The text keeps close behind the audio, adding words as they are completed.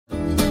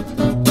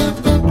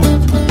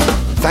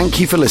Thank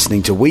you for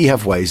listening to We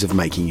Have Ways of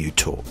Making You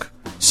Talk.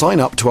 Sign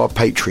up to our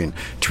Patreon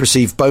to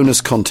receive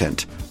bonus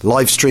content,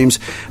 live streams,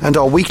 and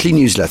our weekly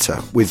newsletter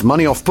with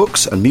money off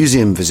books and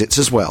museum visits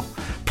as well,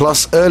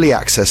 plus early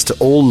access to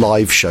all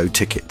live show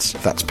tickets.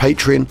 That's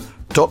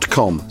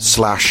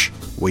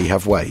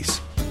patreon.com/wehaveways.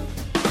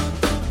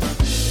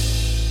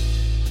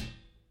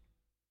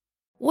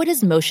 What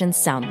does motion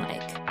sound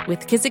like?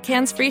 With Kizik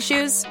hands-free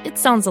shoes, it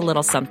sounds a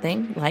little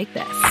something like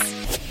this.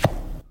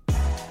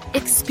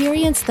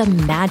 Experience the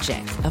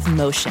magic of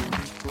motion.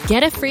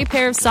 Get a free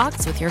pair of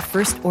socks with your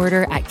first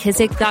order at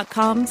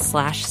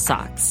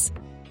kizik.com/socks.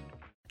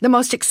 The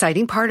most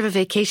exciting part of a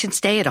vacation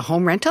stay at a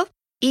home rental?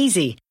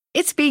 Easy.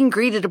 It's being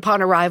greeted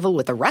upon arrival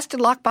with a rusted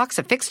lockbox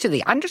affixed to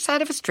the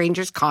underside of a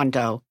stranger's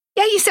condo.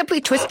 Yeah, you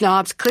simply twist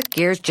knobs, click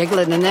gears, jiggle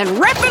it, and then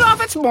rip it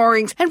off its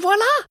moorings, and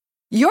voila!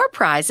 Your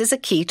prize is a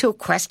key to a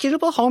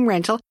questionable home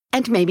rental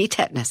and maybe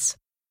tetanus.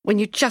 When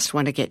you just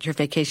want to get your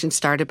vacation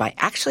started by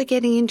actually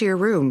getting into your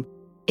room,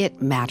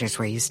 it matters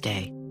where you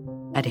stay.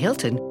 At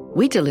Hilton,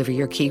 we deliver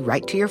your key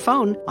right to your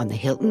phone on the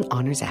Hilton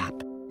Honors app.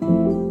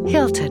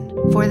 Hilton,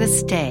 for the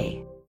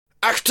stay.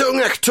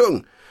 Achtung,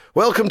 Achtung!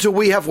 Welcome to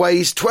We Have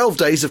Ways 12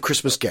 Days of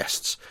Christmas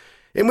Guests,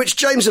 in which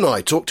James and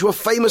I talk to a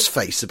famous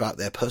face about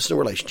their personal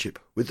relationship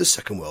with the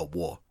Second World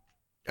War.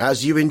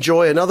 As you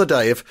enjoy another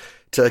day of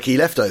turkey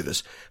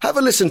leftovers, have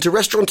a listen to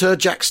restaurateur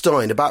Jack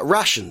Stein about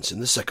rations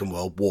in the Second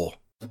World War.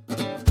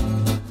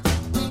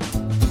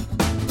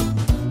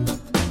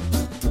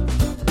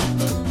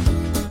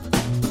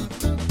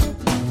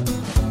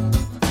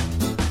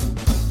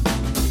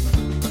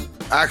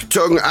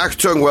 Achtung,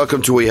 Achtung,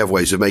 welcome to We Have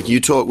Ways of Making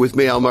You Talk with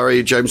me, Al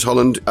Murray, James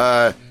Holland.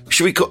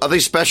 Should we call, are they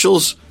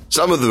specials?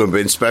 Some of them have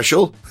been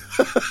special.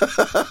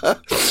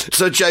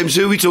 So, James,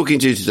 who are we talking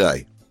to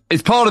today?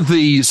 It's part of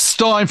the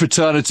Stein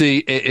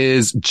fraternity. It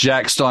is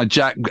Jack Stein.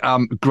 Jack,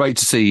 great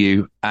to see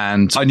you.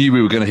 And I knew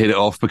we were going to hit it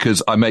off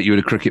because I met you at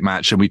a cricket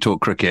match and we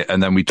talked cricket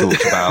and then we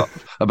talked about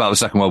the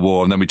Second World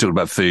War and then we talked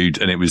about food.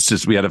 And it was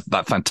just, we had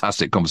that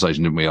fantastic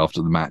conversation, didn't we,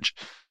 after the match?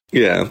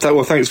 Yeah.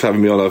 Well, thanks for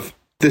having me on.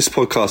 This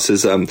podcast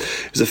is it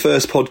was the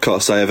first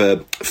podcast I ever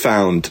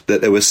found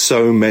that there were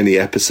so many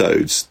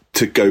episodes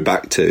to go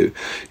back to. You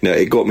know,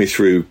 it got me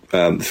through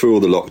all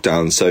the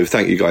lockdowns. So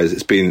thank you guys.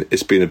 It's been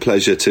a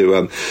pleasure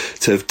to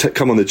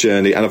come on the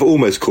journey, and I've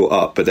almost caught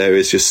up, but there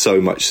is just so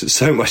much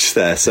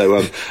there.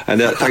 So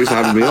thanks for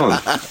having me on.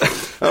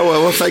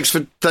 Well,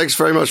 thanks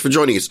very much for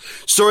joining us.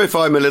 Sorry if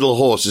I'm a little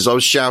hoarse, as I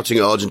was shouting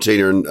at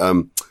Argentina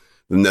and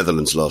the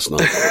Netherlands last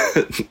night.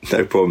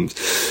 No problems.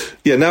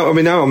 Yeah, now I'm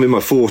in my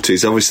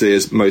 40s. Obviously,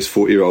 as most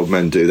 40-year-old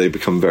men do, they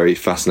become very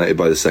fascinated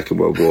by the Second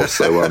World War.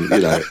 So,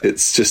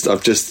 it's just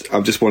I'm just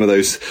one of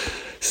those.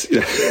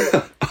 You know,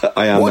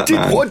 I am that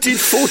man. What did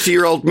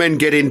 40-year-old men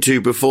get into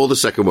before the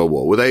Second World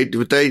War? Was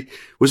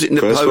it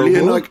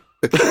Napoleon?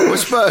 I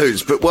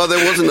suppose, but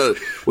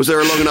was there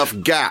a long enough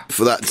gap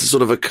for that to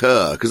sort of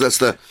occur? Because that's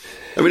that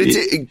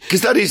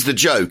is the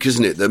joke,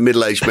 isn't it? That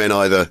middle-aged men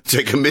either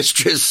take a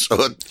mistress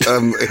or take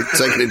an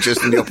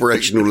interest in the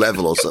operational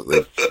level or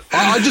something.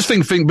 I just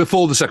think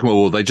before the Second World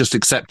War, they just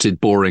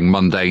accepted boring,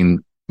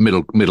 mundane,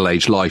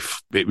 middle-aged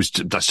life.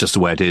 That's just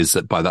the way it is.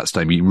 That by that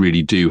stage, you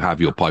really do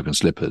have your pipe and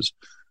slippers,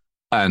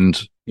 and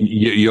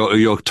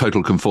you're a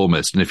total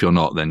conformist. And if you're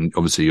not, then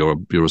obviously you're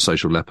a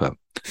social leper.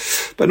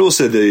 But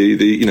also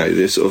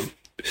the sort of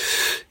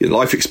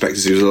life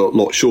expectancy is a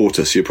lot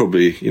shorter, so you're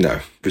probably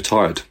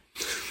retired.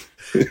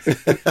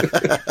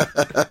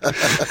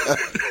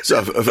 So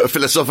a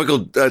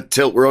philosophical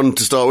tilt we're on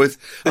to start with.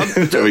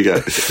 There we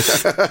go.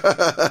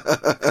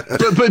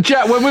 but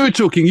Jack, when we were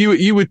talking,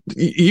 you were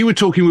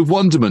talking with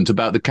wonderment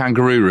about the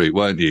kangaroo route,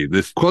 weren't you?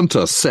 The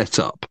Qantas set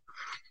up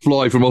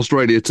fly from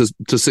Australia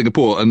to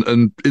Singapore,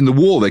 and in the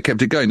war they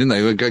kept it going, didn't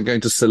they? They were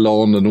going to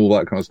Ceylon and all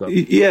that kind of stuff.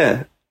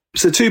 Yeah.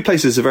 So two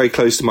places are very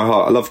close to my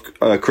heart. I love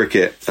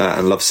cricket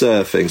and love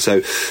surfing.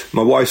 So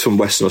my wife's from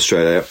Western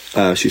Australia.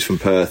 She's from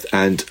Perth.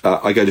 And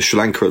I go to Sri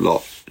Lanka a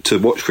lot to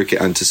watch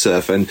cricket and to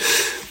surf. And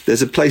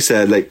there's a place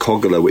there, Lake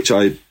Kogala, which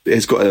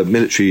has got a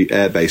military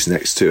air base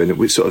next to, and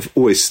we sort of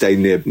always stay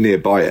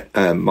nearby it.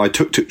 My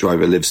tuk-tuk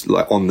driver lives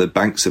like on the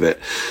banks of it.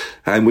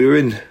 And we were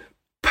in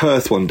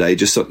Perth one day,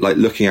 just sort of like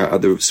looking out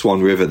at the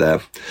Swan River there,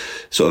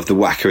 sort of the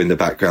Wacker in the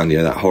background,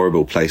 that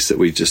horrible place that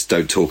we just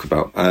don't talk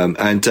about.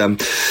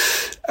 And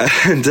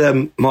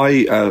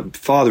my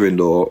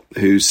father-in-law,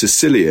 who's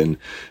Sicilian,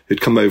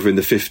 who'd come over in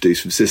the 50s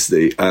from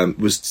Sicily,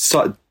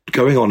 started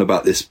going on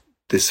about this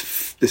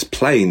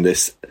plane,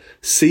 this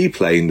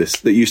seaplane,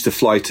 that used to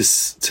fly to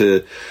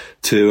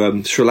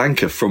Sri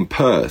Lanka from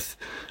Perth.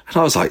 And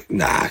I was like,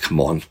 nah, come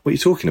on, what are you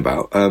talking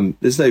about? How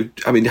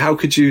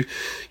could you,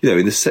 in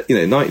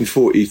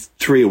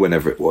 1943 or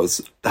whenever it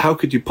was, how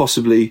could you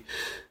possibly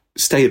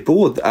stay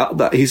aboard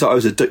that? He's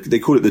like, they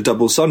call it the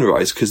double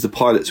sunrise because the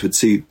pilots would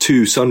see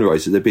two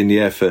sunrises. They'd be in the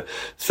air for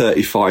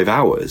 35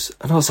 hours.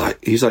 And I was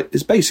like, he's like,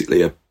 it's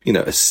basically a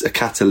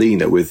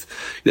Catalina with,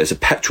 it's a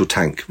petrol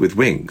tank with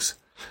wings.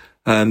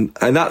 And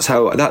that's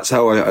how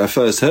I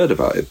first heard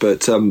about it.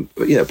 But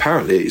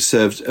apparently it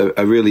served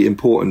a really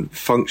important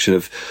function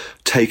of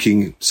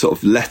taking sort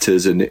of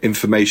letters and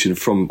information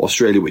from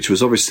Australia, which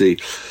was obviously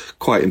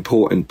quite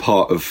important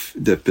part of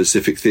the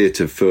Pacific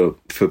theatre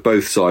for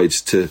both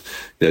sides. To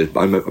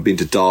I've been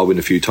to Darwin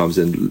a few times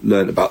and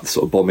learned about the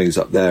sort of bombings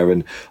up there.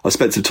 And I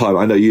spent some time.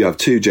 I know you have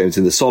too, James,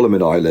 in the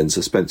Solomon Islands.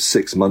 I spent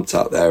 6 months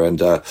out there, and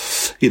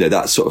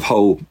that sort of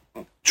whole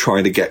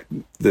trying to get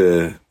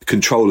the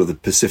control of the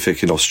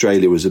Pacific in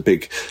Australia was a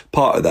big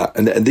part of that.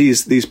 And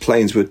these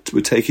planes were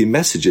taking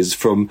messages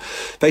from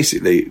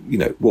basically,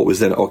 what was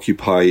then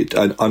unoccupied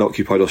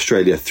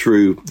Australia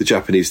through the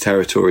Japanese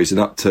territories and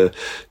up to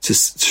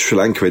Sri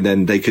Lanka. And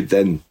then they could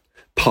then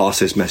pass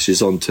those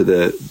messages on to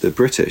the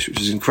British,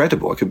 which is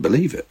incredible. I couldn't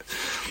believe it.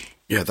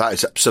 Yeah, that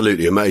is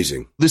absolutely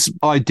amazing. This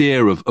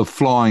idea of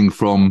flying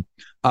from,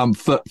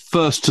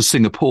 first to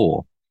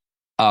Singapore,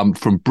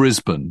 from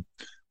Brisbane,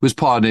 was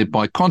pioneered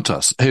by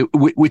Qantas,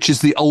 which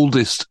is the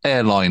oldest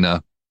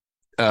airliner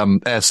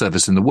air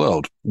service in the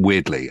world,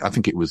 weirdly. I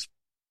think it was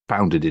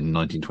founded in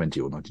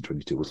 1920 or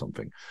 1922 or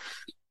something.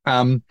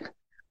 And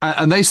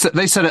they set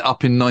it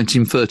up in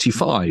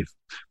 1935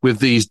 with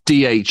these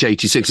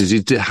DH-86s,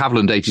 these de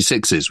Havilland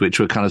 86s, which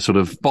were kind of sort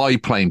of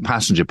biplane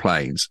passenger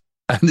planes.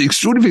 And the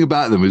extraordinary thing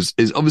about them is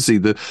obviously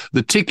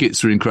the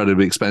tickets were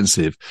incredibly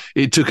expensive.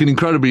 It took an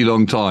incredibly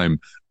long time,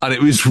 and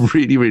it was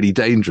really, really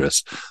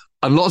dangerous.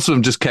 And lots of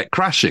them just kept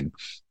crashing.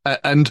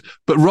 But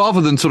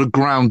rather than sort of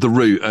ground the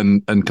route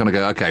and kind of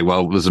go, okay,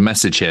 well, there's a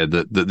message here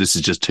that this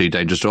is just too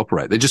dangerous to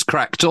operate, they just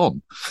cracked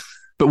on.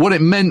 But what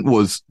it meant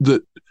was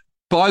that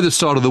by the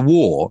start of the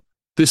war,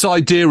 this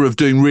idea of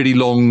doing really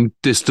long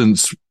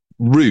distance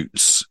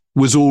routes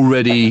was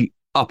already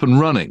up and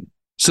running.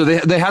 So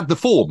they had the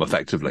form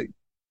effectively.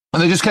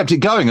 And they just kept it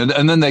going,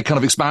 and then they kind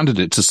of expanded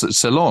it to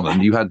Ceylon,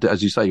 and you had,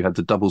 as you say, you had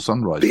the double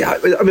sunrise. Yeah,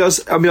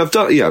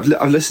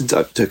 I've listened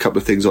to a couple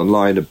of things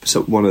online.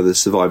 One of the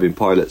surviving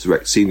pilots,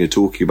 Rex Senior,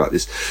 talking about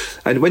this,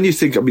 and when you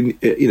think,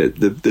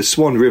 the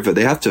Swan River,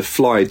 they had to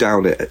fly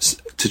down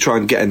it to try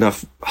and get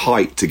enough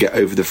height to get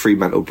over the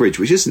Fremantle Bridge,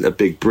 which isn't a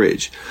big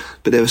bridge,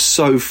 but they were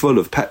so full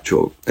of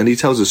petrol. And he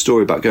tells a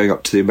story about going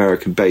up to the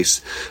American base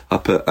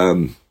up at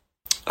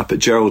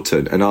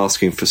Geraldton and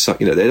asking for some.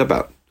 They had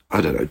about, I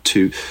don't know,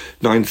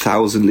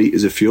 9,000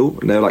 litres of fuel.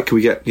 And they're like, can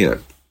we get,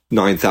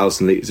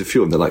 9,000 litres of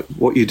fuel? And they're like,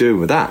 what are you doing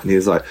with that? And he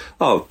was like,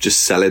 oh,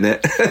 just selling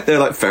it. They're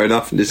like, fair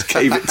enough, and just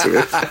gave it to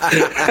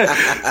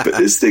him. But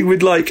this thing would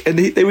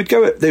they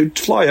would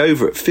fly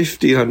over at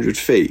 1,500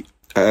 feet.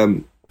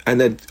 And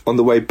then on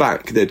the way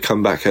back, they'd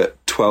come back at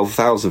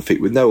 12,000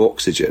 feet with no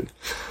oxygen.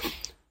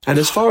 And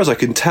as far as I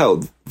can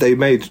tell, they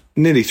made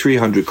nearly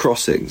 300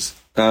 crossings.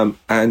 And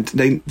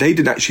they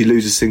didn't actually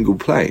lose a single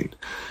plane.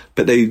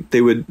 But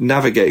they were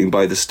navigating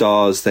by the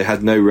stars. They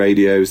had no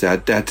radios. They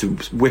had to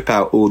whip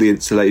out all the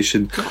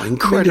insulation. God,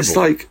 incredible. It's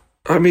like,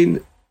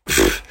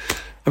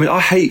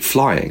 I hate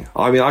flying.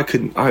 I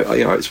couldn't.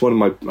 It's one of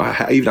my. I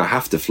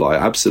have to fly.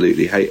 I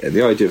absolutely hate it. And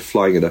the idea of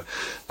flying in a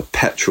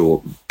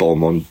petrol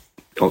bomb on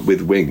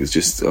with wings,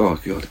 just oh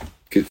god.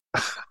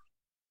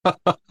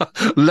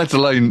 let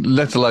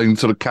alone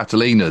sort of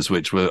Catalinas,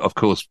 which were, of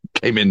course,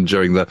 came in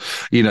during the,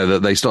 that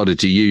they started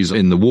to use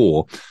in the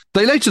war.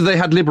 They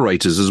had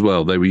Liberators as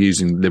well. They were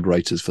using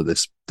Liberators for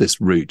this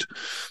route.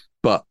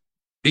 But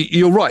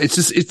you're right. It's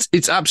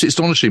absolutely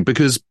astonishing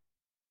because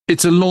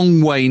it's a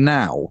long way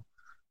now,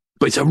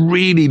 but it's a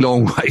really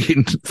long way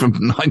from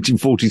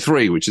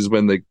 1943, which is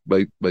when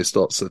they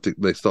start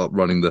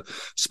running the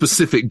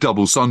specific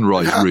double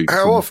sunrise route.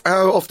 How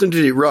often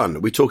did it run? Are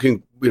we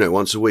talking,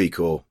 once a week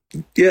or?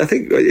 Yeah, I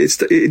think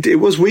it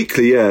was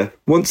weekly. Yeah,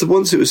 once it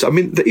was. I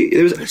mean, the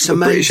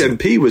British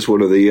MP was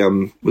one of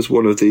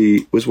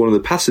the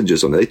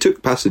passengers on it. They took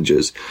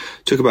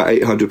about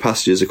 800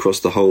 passengers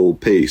across the whole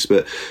piece.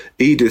 But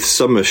Edith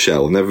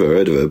Summershell, never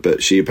heard of her,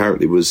 but she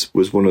apparently was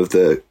one of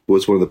the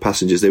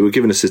passengers. They were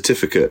given a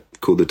certificate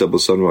called the Double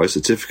Sunrise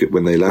Certificate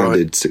when they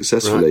landed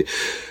successfully.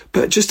 Right.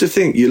 But just to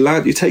think,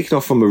 you're taking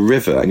off from a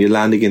river and you're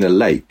landing in a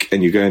lake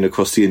and you're going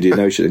across the Indian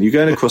Ocean and you're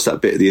going across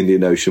that bit of the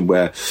Indian Ocean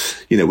where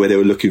they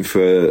were looking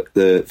for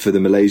the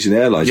Malaysian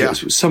Airlines. Yeah.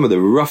 It was some of the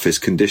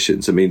roughest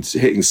conditions. I mean,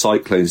 hitting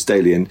cyclones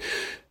daily. And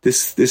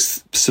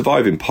this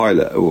surviving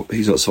pilot, or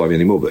he's not surviving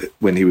anymore, but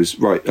when he was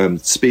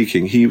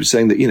speaking, he was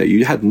saying that,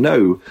 you had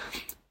no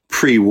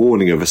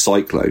pre-warning of a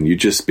cyclone. You'd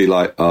just be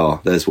like, oh,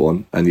 there's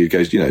one. And you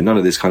go, none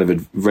of this kind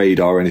of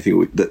radar or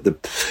anything that the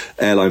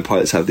airline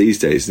pilots have these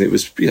days. And it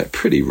was,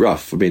 pretty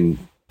rough. I mean,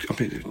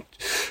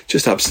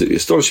 just absolutely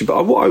astonishing.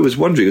 But what I was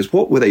wondering is,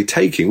 what were they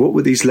taking? What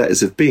would these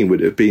letters have been?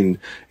 Would it have been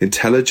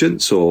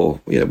intelligence,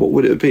 or, what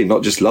would it have been?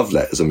 Not just love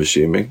letters, I'm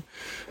assuming.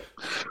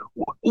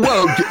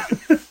 Well,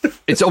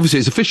 it's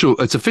official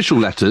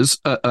letters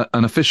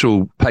and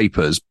official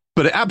papers.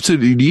 But it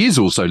absolutely is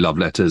also love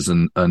letters,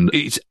 and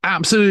it's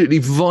absolutely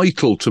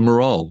vital to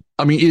morale.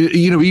 I mean,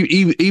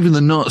 even the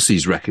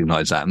Nazis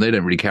recognise that, and they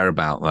don't really care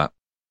about that.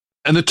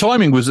 And the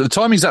timing is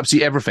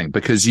absolutely everything,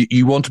 because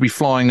you want to be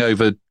flying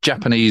over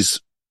Japanese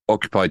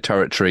occupied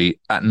territory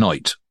at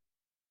night.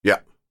 Yeah.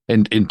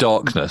 in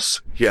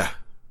darkness. Yeah.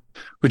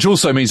 Which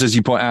also means, as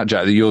you point out,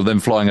 Jack, that you're then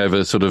flying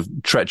over sort of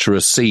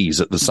treacherous seas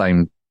at the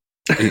same,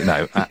 at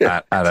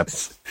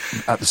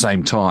the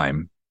same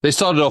time. They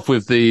started off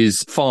with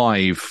these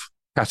 5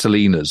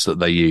 Catalinas that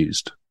they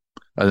used,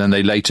 and then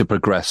they later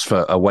progressed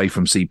away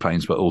from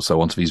seaplanes, but also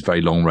onto these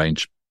very long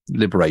range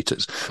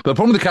Liberators. But the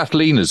problem with the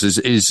Catalinas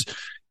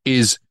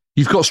is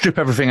you've got to strip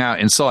everything out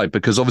inside,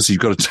 because obviously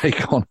you've got to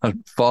take on a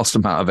vast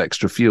amount of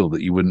extra fuel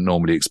that you wouldn't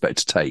normally expect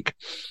to take.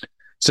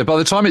 So by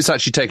the time it's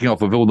actually taking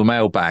off with all the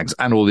mail bags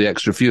and all the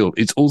extra fuel,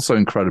 it's also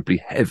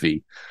incredibly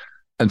heavy.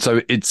 And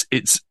so it's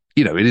it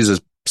is a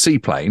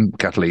seaplane,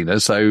 Catalina.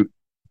 So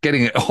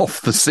getting it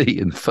off the sea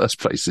in the first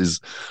place is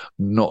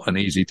not an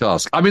easy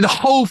task. I mean, the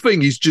whole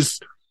thing is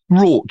just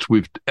wrought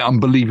with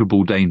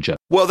unbelievable danger.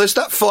 Well, there's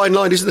that fine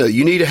line, isn't there?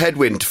 You need a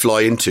headwind to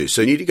fly into.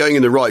 So you need it going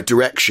in the right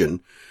direction,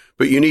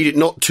 but you need it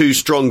not too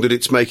strong that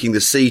it's making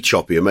the sea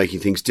choppy and making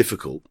things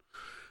difficult.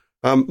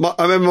 I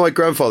remember my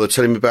grandfather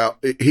telling me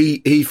about,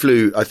 he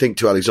flew, I think,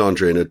 to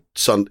Alexandria in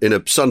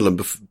a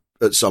Sunderland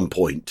at some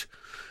point,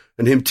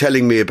 and him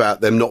telling me about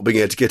them not being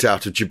able to get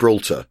out of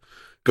Gibraltar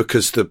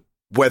because the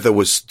weather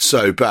was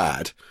so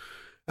bad.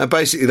 And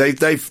basically they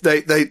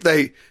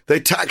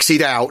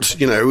taxied out,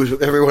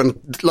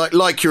 everyone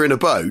like you're in a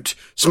boat,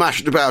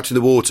 smashed about in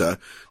the water.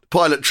 The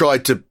pilot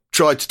tried to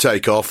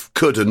take off,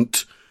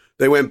 couldn't.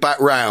 They went back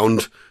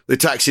round, they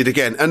taxied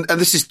again. And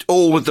this is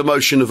all with the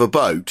motion of a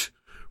boat.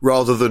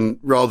 Rather than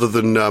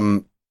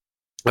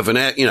of an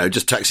air,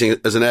 just taxiing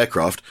as an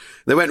aircraft.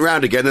 They went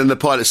round again, and the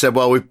pilot said,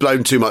 "Well, we've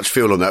blown too much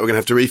fuel on that. We're going to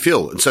have to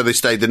refuel." And so they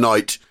stayed the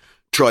night,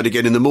 tried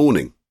again in the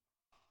morning.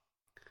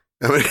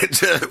 I mean,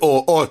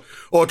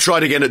 or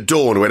tried again at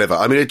dawn or whatever.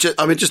 I mean, it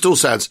just all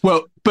sounds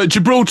well. But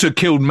Gibraltar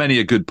killed many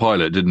a good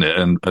pilot, didn't it?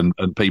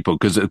 And people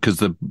because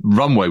the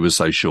runway was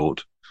so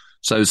short.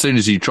 So as soon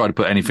as you tried to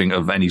put anything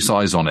of any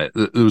size on it,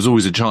 there was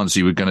always a chance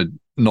you were going to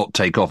not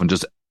take off and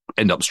just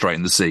end up straight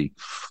in the sea.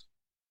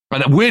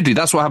 And weirdly,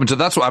 that's what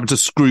happened to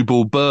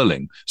Screwball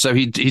Burling. So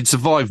he'd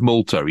survived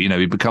Malta.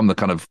 He'd become the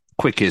kind of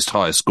quickest,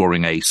 highest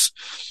scoring ace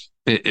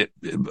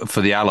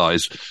for the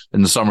Allies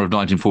in the summer of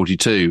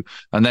 1942.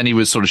 And then he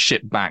was sort of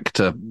shipped back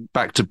to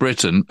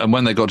Britain. And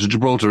when they got to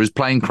Gibraltar, his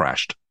plane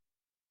crashed.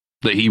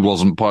 That he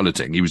wasn't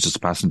piloting. He was just a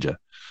passenger.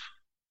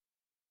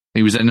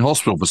 He was in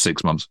hospital for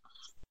 6 months.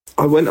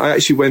 I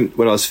actually went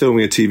when I was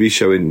filming a TV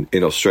show in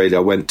Australia.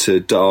 I went to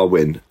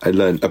Darwin and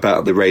learned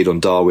about the raid on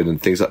Darwin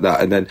and things like that.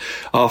 And then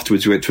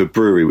afterwards we went to a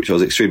brewery, which I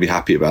was extremely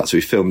happy about. So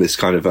we filmed this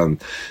kind of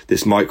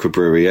this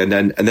microbrewery, and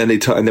then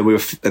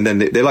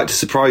they like to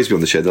surprise me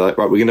on the show. They're like,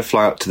 right, we're going to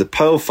fly up to the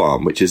Pearl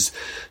Farm, which is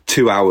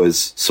 2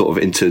 hours sort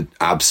of into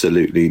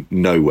absolutely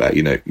nowhere.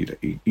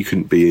 You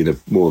couldn't be in a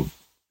more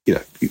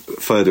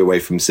further away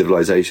from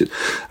civilization.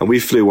 And we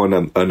flew on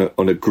a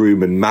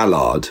Grumman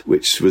Mallard,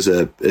 which is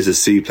a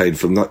seaplane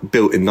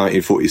built in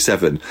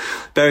 1947.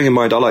 Bearing in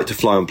mind, I like to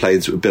fly on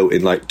planes that were built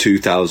in like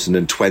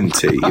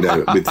 2020,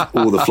 with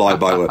all the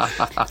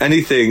flyby.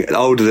 Anything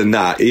older than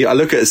that, I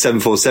look at a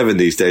 747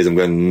 these days, I'm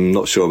going,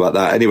 not sure about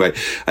that. Anyway,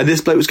 and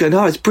this bloke was going,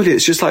 oh, it's brilliant.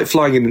 It's just like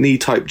flying in an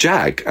E-type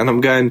Jag. And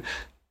I'm going,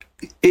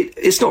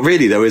 it's not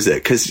really though, is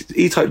it? Because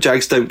E-type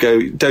Jags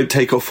don't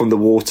take off from the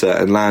water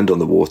and land on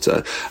the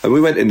water. And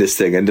we went in this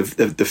thing, and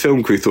the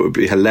film crew thought it would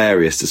be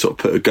hilarious to sort of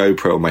put a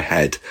GoPro on my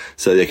head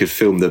so they could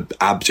film the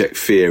abject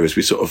fear as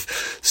we sort of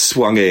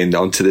swung in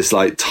onto this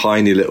like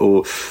tiny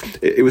little.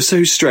 It was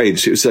so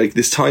strange. It was like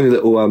this tiny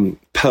little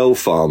pearl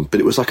farm, but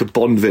it was like a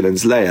Bond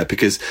villain's lair,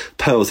 because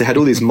pearls. They had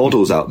all these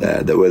models out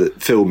there that were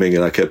filming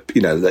like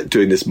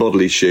doing this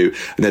modelly shoot,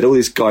 and they had all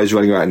these guys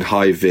running around in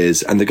high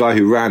vis, and the guy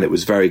who ran it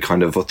was very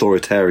kind of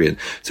authoritarian.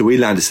 So we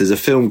landed as a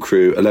film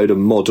crew, a load of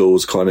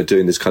models kind of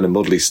doing this kind of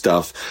modelly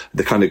stuff,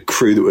 the kind of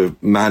crew that were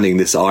manning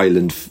this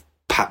island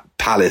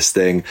palace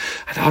thing,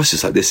 and I was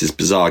just like, this is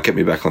bizarre, get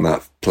me back on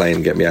that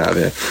plane, get me out of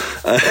here.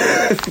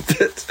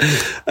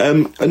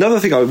 Another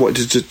thing I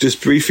wanted to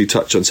just briefly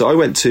touch on, so I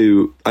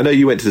know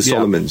you went to the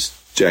Solomons,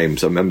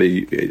 James, I remember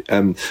you,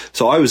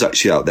 so I was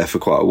actually out there for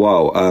quite a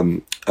while,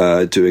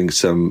 doing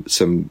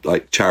some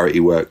like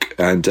charity work,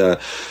 and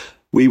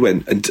we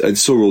went and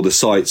saw all the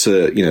sites.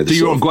 So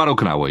you were on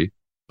Guadalcanal, were you?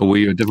 Or were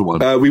you a different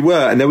one? We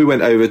were, and then we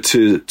went over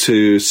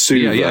to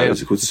Suva. Yeah.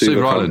 What's it called?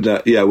 Suva Island.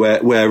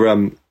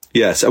 Where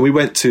yes, and we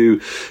went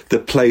to the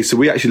place. So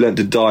we actually learned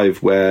to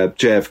dive where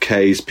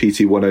JFK's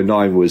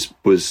PT-109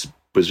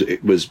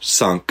 was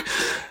sunk.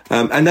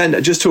 And then I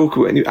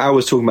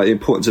was talking about the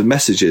importance of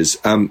messages.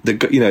 I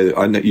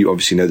know you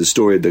obviously know the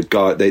story. The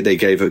guy, they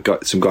gave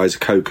some guys a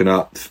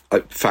coconut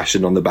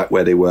fashioned on the back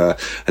where they were,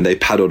 and they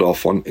paddled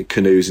off on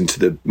canoes into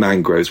the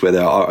mangroves where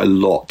there are a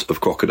lot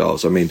of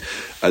crocodiles. I mean,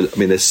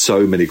 there's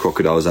so many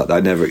crocodiles out there.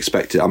 I never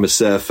expected. I'm a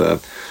surfer,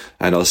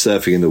 and I was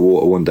surfing in the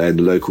water one day, and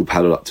the local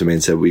paddled up to me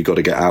and said, "We got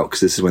to get out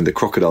because this is when the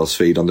crocodiles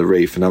feed on the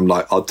reef." And I'm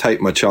like, "I'll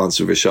take my chance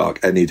with a shark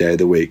any day of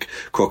the week.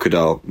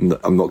 Crocodile,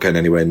 I'm not going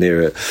anywhere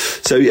near it."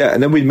 So yeah,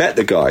 and then we met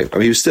the guy. I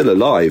mean, he was still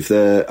alive.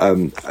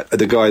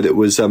 The guy that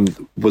was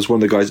one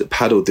of the guys that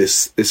paddled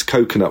this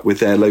coconut with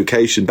their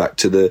location back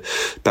to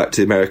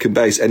the American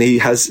base, and he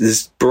has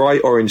this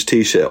bright orange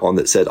T-shirt on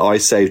that said "I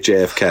saved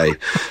JFK,"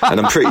 and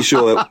I'm pretty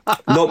sure that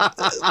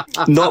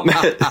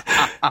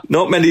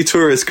not many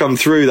tourists come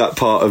through that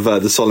part of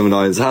the Solomon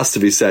Islands. It has to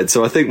be said.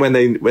 So I think when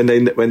they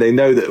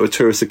know that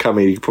tourists are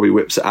coming, he probably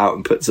whips it out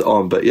and puts it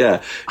on. But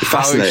yeah, a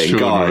fascinating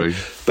guy.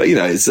 But you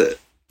know,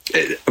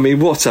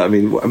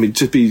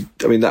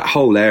 that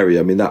whole area.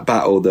 I mean, that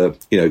battle,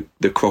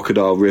 the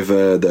Crocodile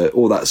River,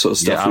 all that sort of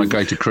stuff. Yeah,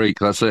 Alligator Creek.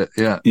 That's it.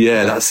 Yeah,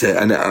 that's it.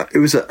 And it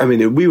was. I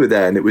mean, we were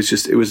there, and it was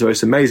the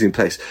most amazing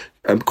place.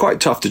 Quite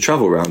tough to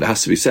travel around, it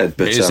has to be said.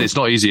 But it's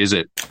not easy, is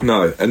it?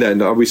 No. And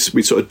then we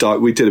sort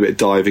of we did a bit of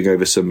diving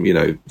over some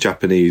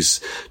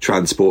Japanese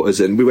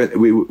transporters, and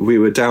we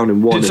were down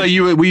in one. So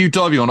were you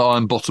diving on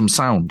Iron Bottom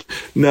Sound?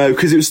 No,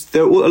 because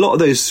a lot of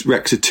those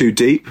wrecks are too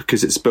deep.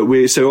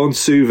 So on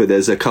Suva,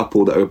 there's a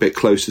couple that are a bit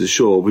closer to the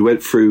shore. We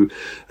went through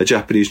a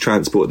Japanese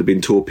transport that had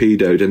been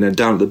torpedoed, and then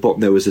down at the bottom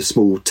there was a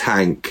small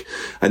tank,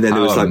 and then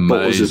there was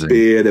bottles of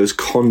beer, there was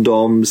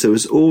condoms, there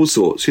was all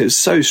sorts. It's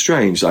so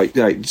strange,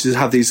 to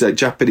have these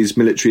Japanese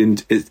military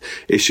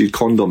issued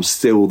condoms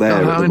still there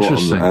at the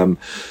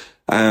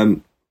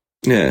bottom.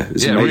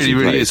 It's really,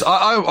 really is.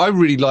 I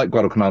really like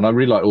Guadalcanal, and I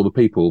really like all the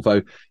people,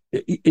 though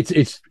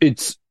it's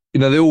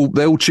they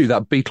all chew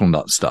that beetle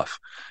nut stuff.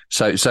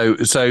 So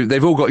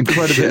they've all got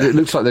incredibly. It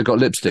looks like they've got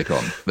lipstick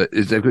on.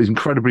 They've got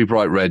incredibly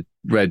bright red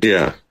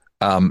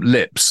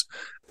lips.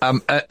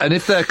 And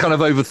if they're kind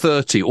of over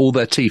 30, all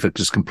their teeth are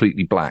just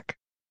completely black.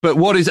 But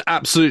what is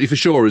absolutely for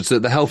sure is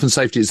that the Health and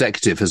Safety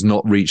Executive has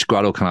not reached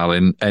Guadalcanal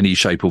in any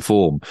shape or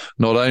form.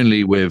 Not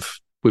only with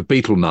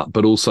beetle nut,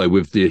 but also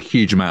with the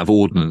huge amount of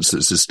ordnance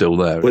that's still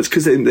there. Well, it's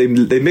because they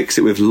mix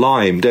it with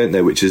lime, don't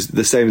they? Which is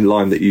the same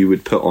lime that you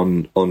would put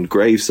on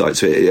grave sites.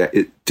 So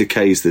it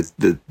decays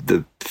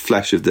the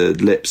flesh of the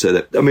lips. So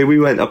that, I mean, we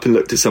went up and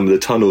looked at some of the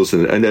tunnels,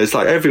 and there's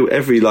like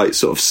every like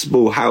sort of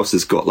small house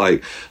has got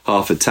like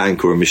half a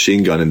tank or a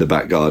machine gun in the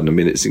back garden. I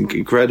mean, it's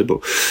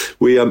incredible.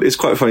 It's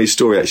quite a funny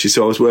story actually.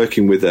 So I was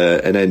working with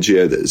an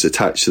NGO that is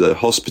attached to the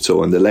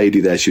hospital, and the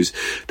lady there,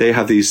 they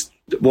have these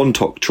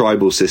Wontok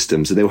tribal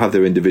systems, and they'll have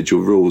their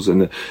individual rules.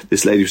 And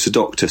this lady was a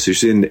doctor, so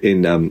she's in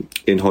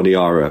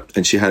Honiara,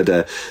 and she had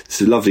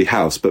this lovely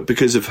house. But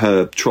because of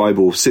her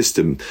tribal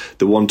system,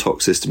 the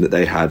Wontok system that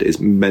they had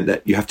meant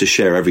that you have to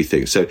share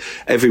everything. So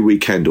every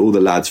weekend, all the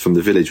lads from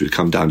the village would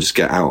come down, just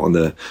get out on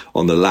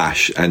the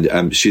lash,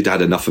 and she'd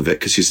had enough of it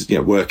because she's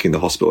working in the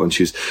hospital, and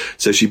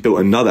so she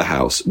built another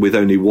house with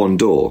only one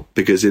door,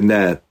 because in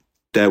their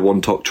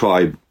Wontok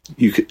tribe,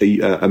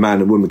 a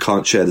man and woman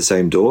can't share the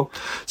same door.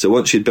 So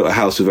once she'd built a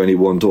house with only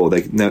one door,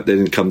 they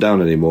didn't come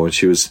down anymore, and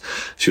she was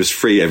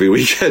free every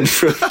weekend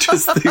from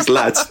just these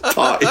lads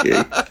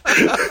partying.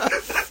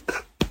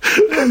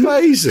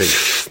 Amazing,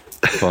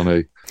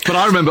 funny. But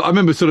I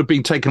remember sort of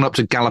being taken up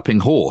to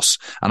Galloping Horse,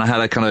 and I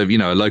had a kind of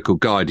a local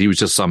guide. He was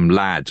just some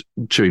lad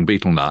chewing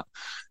beetle nut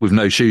with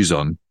no shoes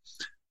on,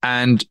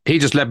 and he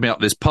just led me up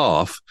this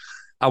path.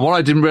 And what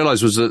I didn't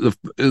realise was that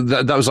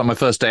that was like my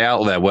first day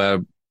out there,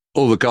 where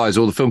all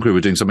the film crew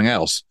were doing something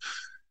else.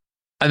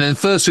 And then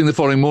first thing the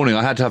following morning,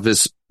 I had to have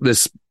this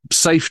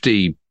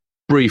safety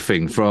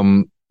briefing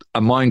from a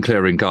mine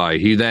clearing guy.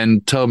 He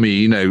then told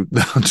me, under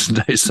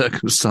no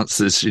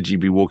circumstances should you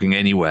be walking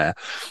anywhere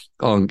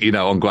on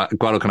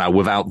Guadalcanal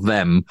without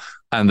them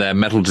and their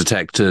metal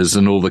detectors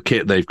and all the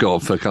kit they've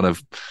got for kind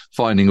of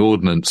finding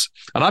ordnance.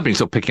 And I've been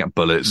sort of picking up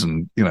bullets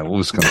and, all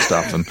this kind of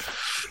stuff. And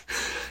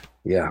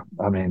yeah,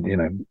 I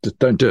mean, just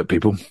don't do it,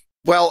 people.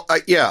 Well,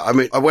 I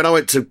mean, when I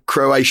went to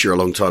Croatia a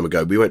long time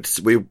ago,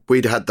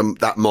 we'd had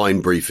that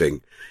mine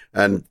briefing,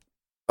 and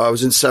I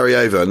was in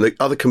Sarajevo, and the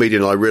other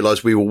comedian and I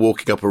realised we were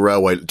walking up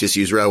a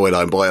disused railway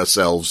line by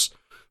ourselves,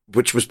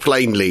 which was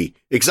plainly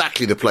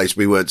exactly the place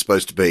we weren't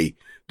supposed to be,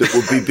 that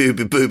would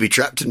be booby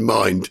trapped and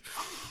mined.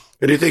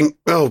 And you think,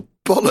 oh,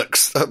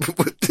 bollocks,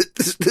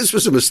 this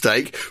was a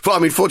mistake. I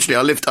mean, fortunately,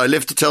 I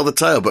lived to tell the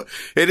tale, but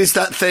it is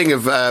that thing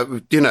of,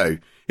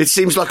 it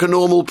seems like a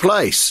normal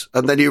place,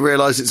 and then you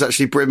realise it's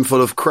actually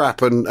brimful of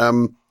crap and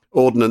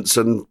ordnance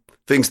and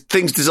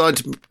things designed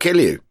to kill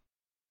you.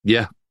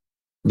 Yeah,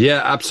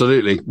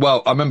 absolutely.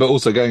 Well, I remember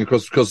also going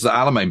across the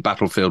Alamein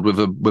battlefield with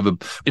a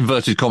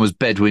inverted commas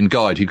Bedouin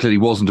guide who clearly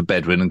wasn't a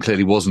Bedouin and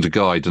clearly wasn't a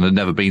guide and had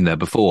never been there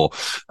before.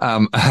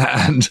 And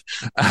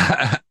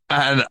I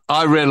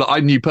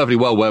knew perfectly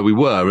well where we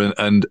were,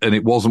 and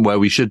it wasn't where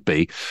we should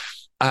be,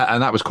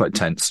 and that was quite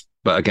tense.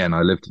 But again,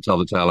 I lived to tell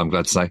the tale, I'm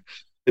glad to say.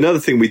 Another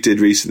thing we did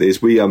recently is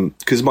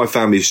because my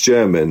family's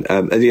German,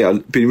 and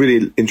it's been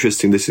really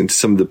interesting listening to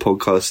some of the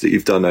podcasts that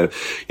you've done,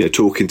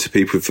 talking to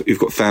people who've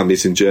got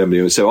families in Germany.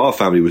 And so our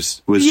family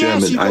was German.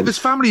 Yes, you've got this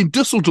family in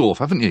Dusseldorf,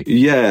 haven't you?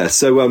 Yeah.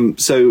 So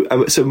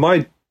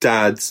my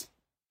dad's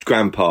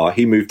grandpa,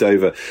 he moved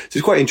over. So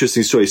it's quite an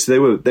interesting story.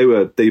 So they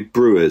were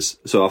brewers.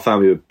 So our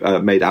family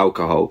made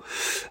alcohol,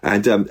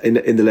 and in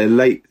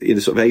the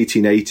sort of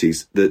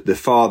 1880s, the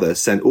father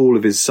sent all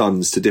of his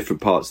sons to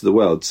different parts of the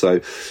world.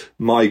 So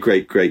my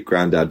great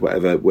granddad,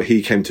 whatever, where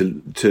he came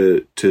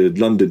to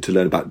London to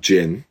learn about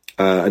gin.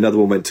 Another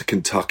one went to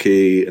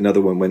Kentucky.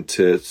 Another one went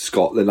to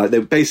Scotland. Like, they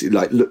were basically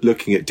like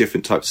looking at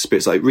different types of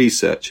spirits, like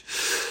research.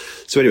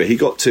 So anyway, he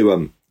got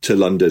to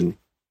London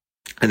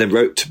and then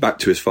wrote back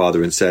to his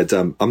father and said,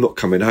 I'm not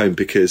coming home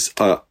because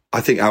I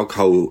think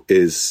alcohol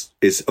is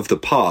of the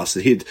past.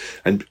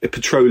 And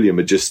petroleum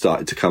had just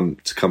started to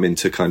come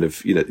into kind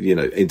of,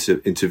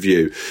 into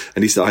view.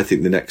 And he said, I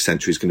think the next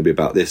century is going to be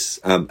about this.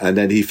 And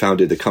then he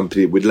founded a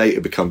company that would later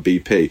become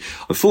BP.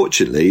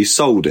 Unfortunately, he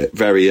sold it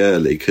very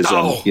early because,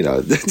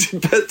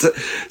 but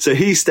so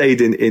he stayed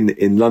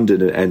in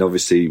London, and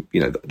obviously,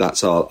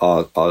 that's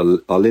our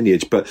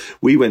lineage. But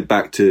we went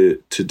back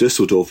to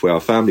Dusseldorf, where our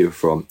family were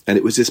from. And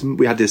it was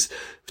we had this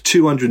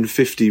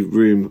 250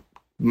 room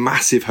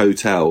massive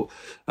hotel,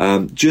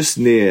 just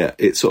near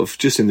it, sort of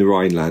just in the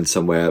Rhineland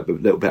somewhere, a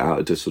little bit out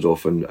of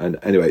Dusseldorf. And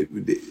anyway,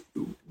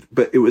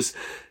 but it was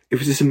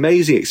this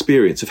amazing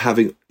experience of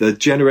having the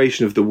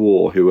generation of the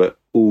war who were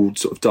all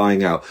sort of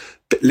dying out,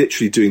 but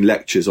literally doing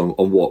lectures on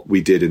what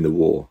we did in the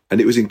war.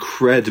 And it was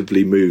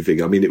incredibly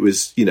moving. I mean, it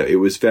was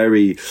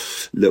very,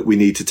 look, we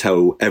need to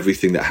tell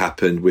everything that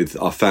happened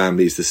with our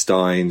families, the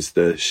Steins,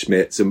 the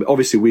Schmidts. And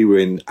obviously we were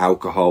in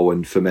alcohol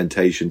and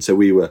fermentation. So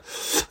I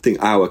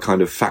think our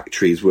kind of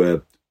factories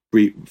were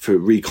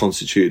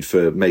reconstituted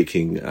for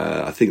making,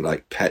 I think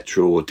like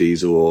petrol or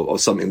diesel or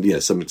something,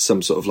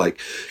 some sort of like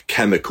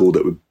chemical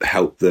that would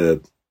help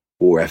the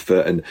war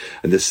effort, and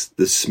the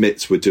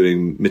Smiths were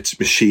doing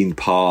machine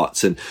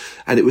parts, and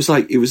it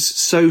was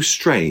so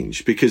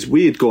strange because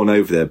we had gone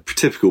over there.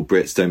 Typical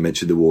Brits, don't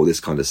mention the war,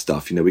 this kind of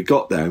stuff. We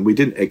got there and we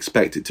didn't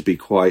expect it to be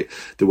quite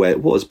the way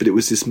it was, but it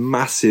was this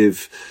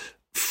massive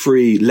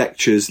free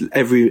lectures.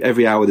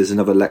 Every hour there's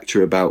another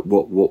lecture about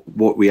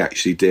what we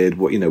actually did,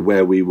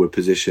 where we were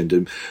positioned.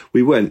 And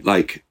we weren't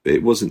like, they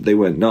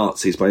weren't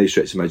Nazis by any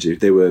stretch of imagination.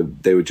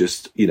 They were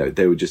just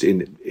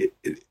in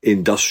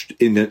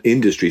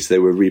industry, so they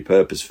were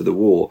repurposed for the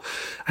war.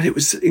 And it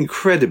was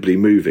incredibly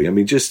moving.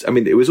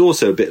 It was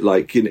also a bit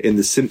like in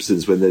The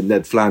Simpsons when the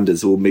Ned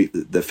Flanders all meet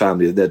the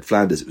family of Ned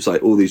Flanders. It was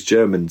like all these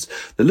Germans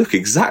that look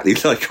exactly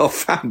like our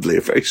family,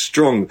 a very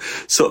strong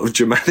sort of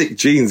Germanic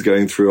genes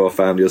going through our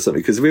family or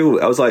something. Because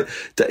I was like,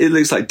 it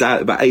looks like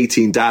about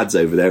 18 dads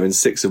over there and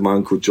 6 of my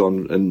Uncle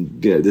John, and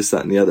this,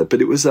 that, and the other.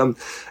 But it was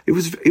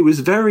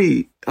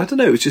very, I don't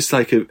know, it was just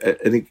like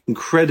an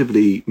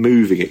incredibly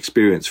moving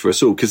experience for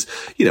us all. Because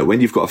when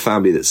you've got a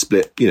family that's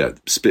split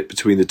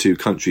between the two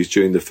countries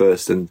during the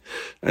First and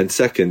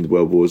Second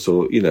World Wars,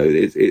 or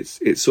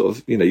it's sort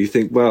of you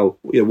think, well,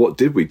 what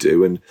did we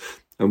do?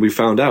 And we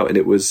found out, and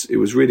it was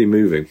really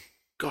moving.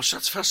 Gosh,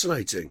 that's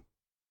fascinating.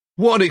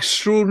 What an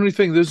extraordinary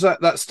thing. There's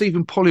that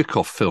Stephen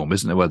Polyakov film,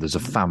 isn't there, where there's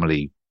a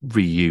family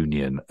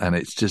reunion and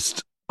it's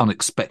just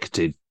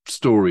unexpected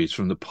stories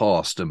from the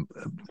past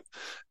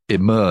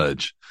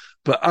emerge.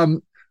 But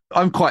I'm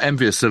quite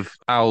envious of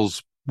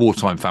Al's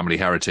wartime family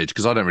heritage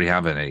because I don't really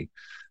have any.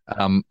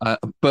 But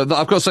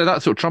I've got to say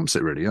that sort of trumps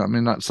it, really. I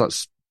mean,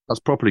 that's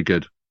properly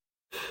good.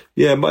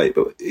 Yeah,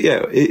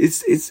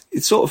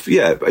 it's sort of,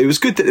 yeah, it was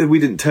good that we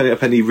didn't turn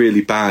up any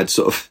really bad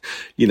sort of,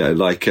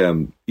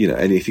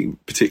 anything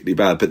particularly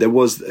bad. But there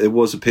was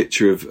a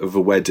picture of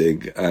a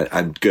wedding,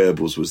 and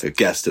Goebbels was a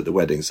guest at the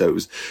wedding. So it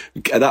was,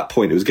 at that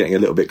point, it was getting a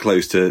little bit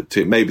close to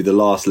maybe the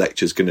last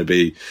lecture is going to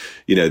be,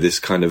 this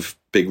kind of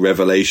big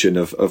revelation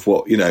of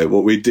what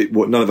we did,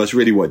 what none of us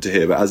really wanted to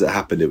hear. But as it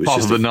happened, it was part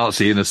just of the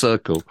Nazi inner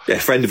circle. Yeah,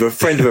 friend of a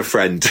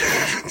friend.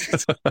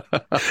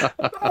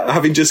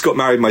 Having just got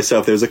married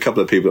myself, there was a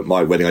couple of people at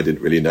my wedding I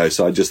didn't really know.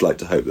 So I'd just like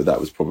to hope that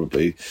was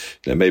probably,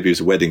 maybe it was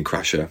a wedding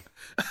crasher.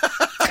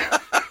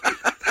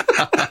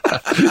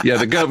 Yeah,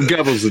 the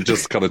Goebbels had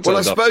just kind of turned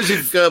up. Well, I suppose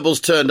if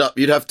Goebbels turned up,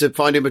 you'd have to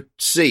find him a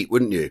seat,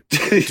 wouldn't you?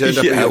 He turned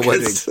up at your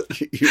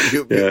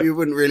wedding. You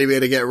wouldn't really be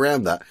able to get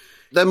around that.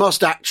 There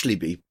must actually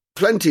be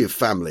plenty of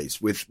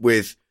families with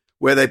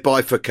where they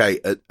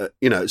bifurcate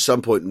at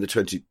some point in the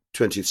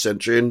 20th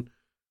century, and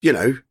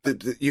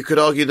you could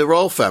argue the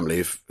royal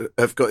family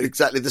have got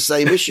exactly the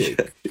same issue.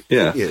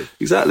 Yeah,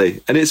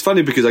 exactly. And it's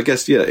funny because I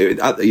guess in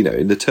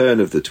the turn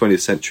of the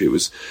 20th century, it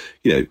was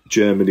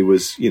Germany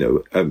was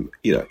a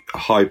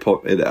high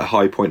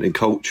point in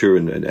culture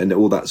and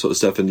all that sort of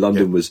stuff, and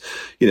London was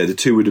the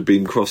two would have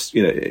been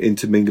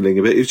intermingling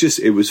a bit. It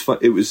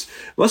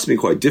must have been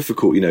quite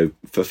difficult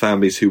for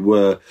families who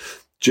were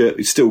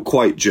still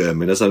quite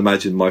German, as I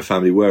imagine my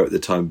family were at the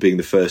time, being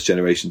the first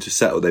generation to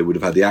settle. They would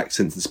have had the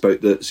accent and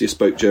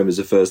spoke German as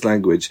a first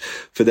language.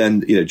 For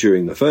then,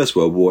 during the First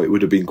World War, it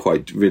would have been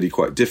really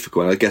quite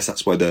difficult. And I guess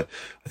that's why I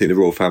think the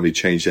royal family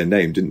changed their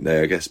name, didn't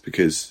they? I guess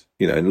because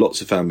and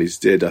lots of families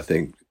did. I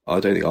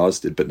don't think ours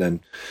did, but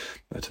then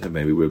I don't know.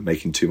 Maybe we're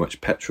making too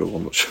much petrol.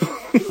 I'm not sure.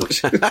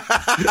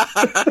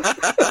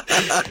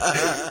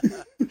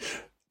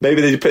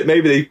 Maybe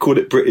they called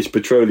it British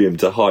Petroleum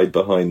to hide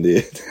behind the.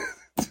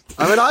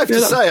 I mean, I have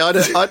to say,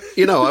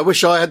 I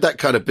wish I had that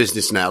kind of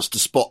business now to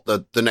spot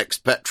the next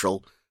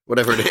petrol,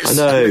 whatever it is.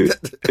 I know,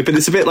 but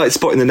it's a bit like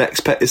spotting the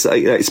next pet. It's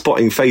like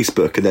spotting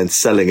Facebook and then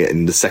selling it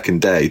in the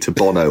second day to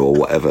Bono or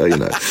whatever, you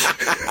know.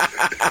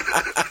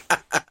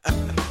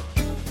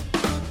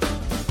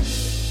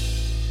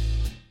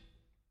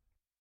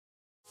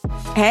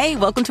 Hey,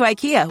 welcome to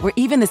IKEA, where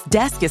even this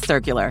desk is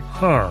circular.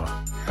 Huh.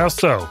 How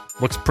so?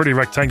 Looks pretty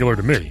rectangular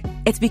to me.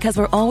 It's because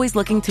we're always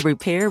looking to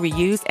repair,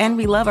 reuse, and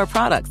relove our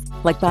products,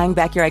 like buying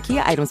back your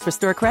IKEA items for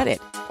store credit.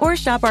 Or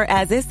shop our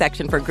as-is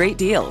section for great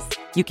deals.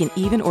 You can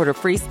even order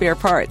free spare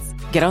parts.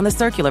 Get on the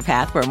circular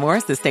path for a more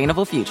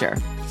sustainable future.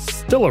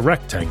 Still a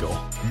rectangle.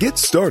 Get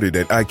started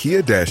at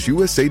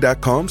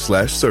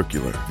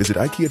IKEA-USA.com/circular. Visit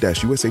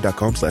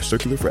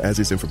IKEA-USA.com/circular for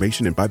as-is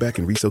information and buyback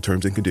and resale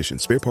terms and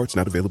conditions. Spare parts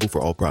not available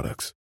for all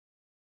products.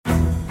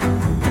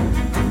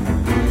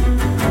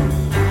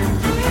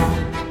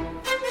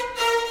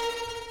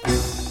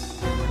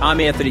 I'm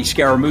Anthony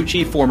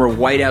Scaramucci, former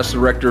White House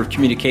Director of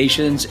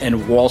Communications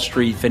and Wall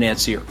Street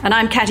financier. And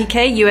I'm Katty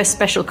Kay, US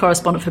Special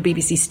Correspondent for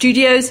BBC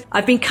Studios.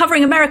 I've been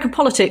covering American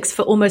politics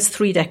for almost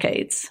 3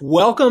 decades.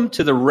 Welcome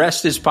to The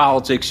Rest is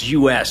Politics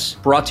US,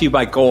 brought to you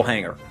by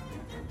Goalhanger.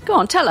 Go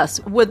on, tell us,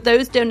 were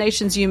those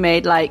donations you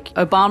made, like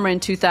Obama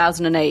in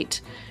 2008,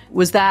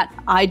 was that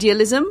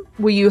idealism?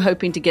 Were you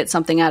hoping to get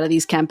something out of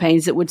these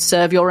campaigns that would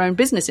serve your own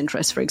business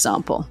interests, for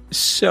example?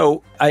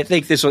 So I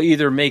think this will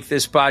either make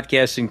this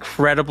podcast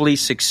incredibly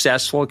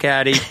successful,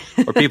 Katty,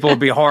 or people will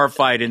be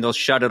horrified and they'll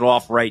shut it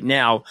off right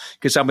now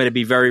because I'm going to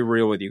be very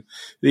real with you.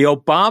 The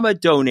Obama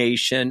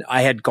donation,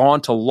 I had gone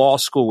to law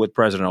school with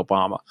President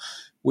Obama.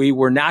 We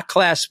were not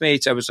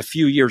classmates. I was a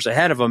few years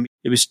ahead of him.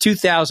 It was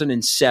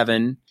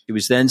 2007. He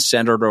was then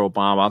Senator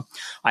Obama.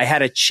 I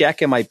had a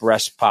check in my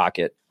breast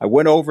pocket. I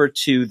went over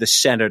to the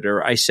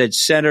senator. I said,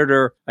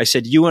 Senator,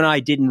 you and I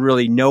didn't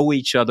really know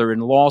each other in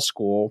law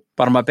school,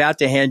 but I'm about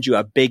to hand you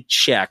a big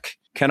check.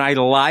 Can I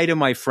lie to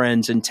my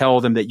friends and tell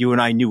them that you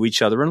and I knew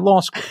each other in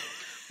law school?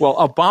 Well,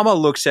 Obama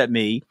looks at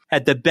me,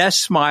 had the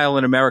best smile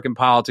in American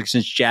politics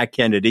since Jack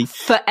Kennedy.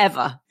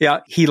 Forever. Yeah.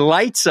 He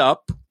lights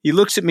up. He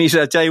looks at me and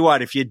says, I'll tell you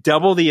what, if you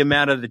double the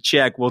amount of the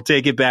check, we'll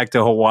take it back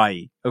to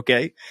Hawaii.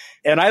 Okay.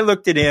 And I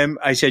looked at him.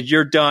 I said,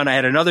 you're done. I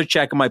had another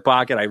check in my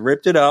pocket. I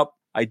ripped it up.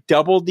 I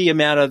doubled the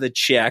amount of the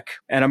check.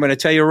 And I'm going to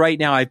tell you right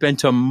now, I've been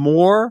to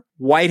more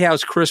White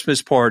House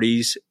Christmas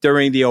parties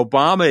during the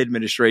Obama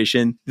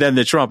administration than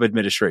the Trump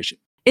administration.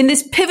 In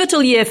this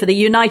pivotal year for the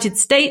United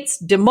States,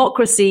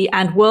 democracy,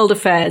 and world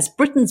affairs,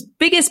 Britain's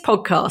biggest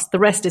podcast, The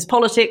Rest is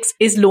Politics,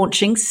 is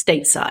launching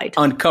stateside.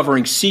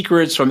 Uncovering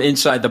secrets from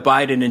inside the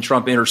Biden and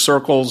Trump inner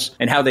circles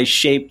and how they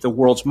shape the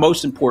world's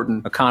most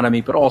important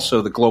economy, but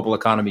also the global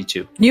economy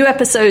too. New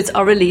episodes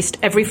are released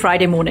every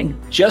Friday morning.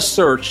 Just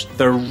search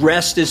The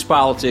Rest is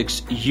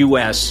Politics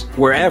US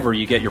wherever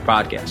you get your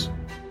podcasts.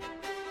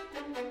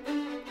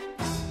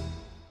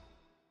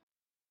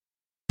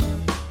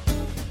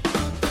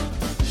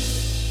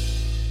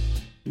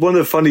 One of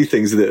the funny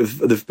things,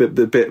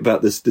 the bit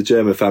about this, the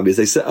German family, is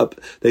they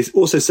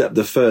also set up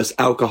the first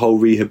alcohol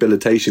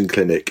rehabilitation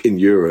clinic in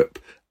Europe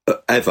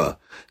ever.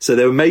 So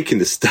they were making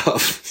the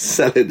stuff,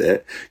 selling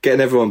it, getting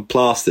everyone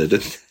plastered,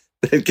 and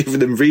then giving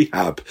them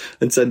rehab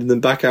and sending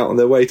them back out on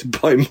their way to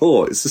buy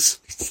more. It's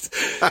just,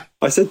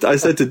 I said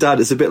to Dad,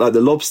 it's a bit like the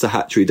lobster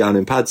hatchery down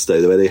in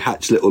Padstow, where they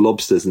hatch little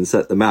lobsters and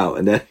set them out,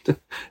 and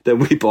then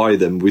we buy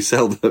them, we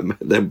sell them,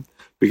 and then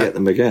we get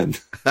them again.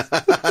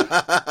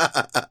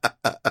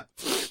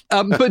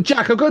 But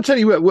Jack, I've got to tell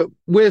you,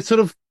 we're sort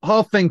of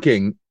half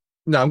thinking.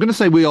 No, I'm going to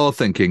say we are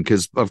thinking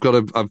because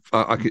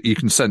you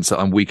can sense that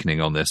I'm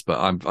weakening on this, but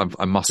I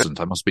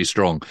mustn't. I must be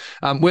strong.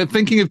 We're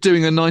thinking of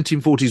doing a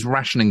 1940s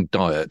rationing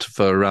diet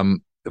for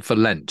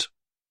Lent.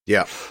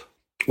 Yeah.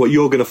 Well,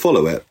 you're going to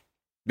follow it?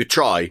 You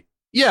try.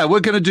 Yeah, we're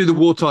going to do the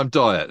wartime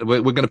diet.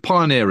 We're going to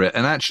pioneer it.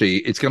 And actually,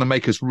 it's going to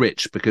make us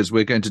rich because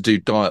we're going to do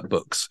diet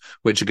books,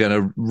 which are going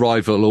to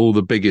rival all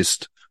the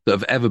biggest that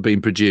have ever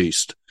been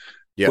produced.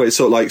 Yeah. Well, it's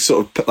sort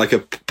of like a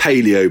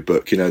paleo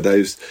book, you know,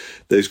 those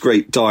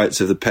great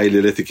diets of the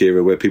Paleolithic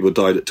era where people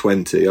died at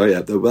 20. Oh yeah,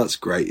 that's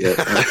great. Yeah.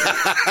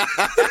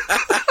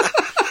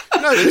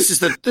 No, this is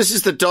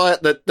the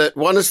diet that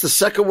won us the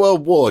Second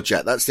World War,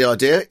 Jack. That's the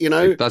idea, you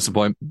know. That's the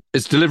point.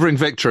 It's delivering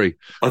victory.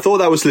 I thought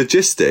that was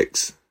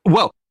logistics.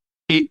 Well,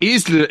 it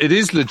is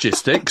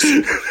logistics.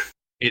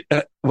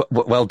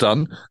 Well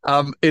done.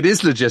 It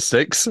is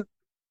logistics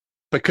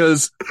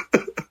because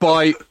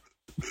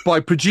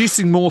by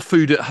producing more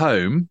food at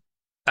home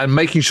and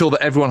making sure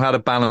that everyone had a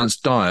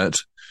balanced diet,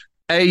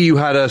 you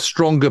had a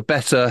stronger,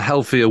 better,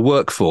 healthier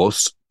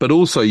workforce, but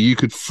also you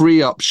could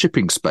free up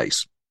shipping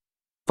space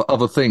for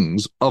other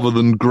things other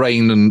than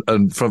grain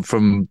and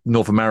from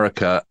North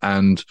America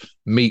and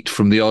meat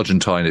from the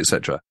Argentine,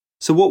 etc.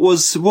 So what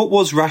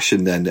was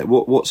ration then?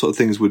 What sort of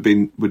things would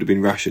have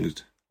been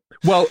rationed?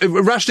 Well,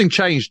 rationing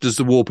changed as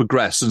the war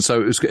progressed, and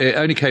so it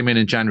only came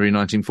in January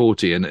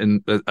 1940,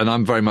 and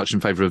I'm very much in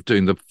favour of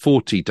doing the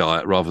 40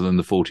 diet rather than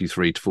the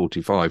 43 to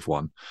 45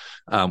 one,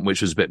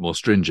 which was a bit more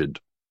stringent.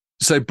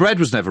 So bread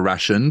was never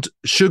rationed,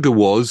 sugar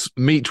was,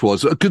 meat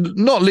was,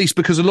 not least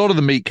because a lot of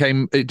the meat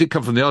did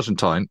come from the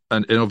Argentine,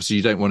 and obviously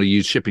you don't want to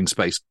use shipping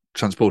space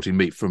transporting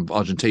meat from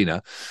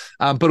Argentina,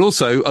 but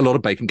also a lot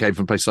of bacon came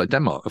from places like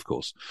Denmark, of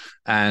course.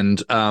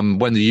 And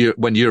when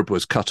Europe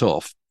was cut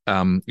off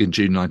in May,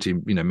 June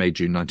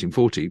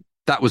 1940,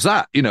 that was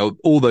that.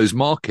 All those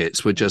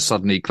markets were just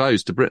suddenly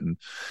closed to Britain.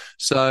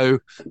 So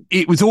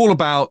it was all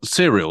about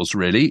cereals,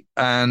 really,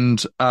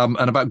 and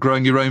about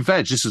growing your own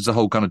veg. This is the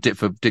whole kind of dig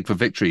for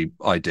victory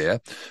idea.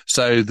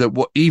 So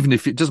that even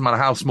if it doesn't matter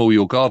how small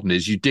your garden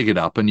is, you dig it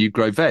up and you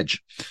grow veg.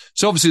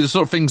 So obviously the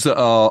sort of things that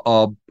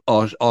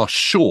are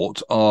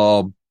short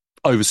are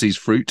overseas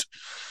fruit,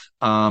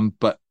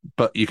 but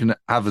you can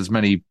have as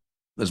many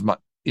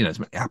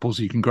apples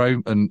you can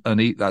grow and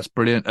eat. That's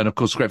brilliant. And of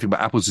course, the great thing about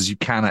apples is you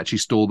can actually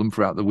store them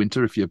throughout the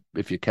winter if you're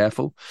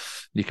careful.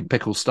 You can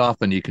pickle stuff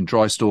and you can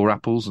dry store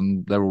apples,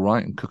 and they're all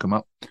right, and cook them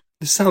up.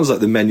 This sounds like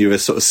the menu of a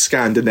sort of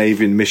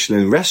Scandinavian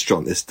Michelin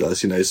restaurant. This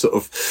does, sort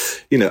of,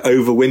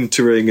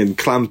 overwintering and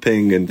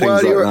clamping and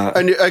things like that.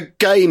 And a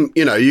game,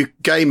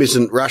 game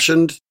isn't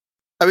rationed.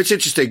 I mean, it's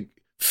interesting.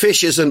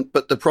 Fish isn't,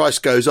 but the price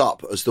goes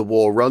up as the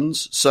war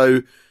runs.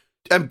 So,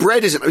 and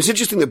bread isn't. It's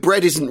interesting that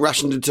bread isn't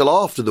rationed until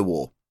after the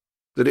war.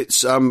 That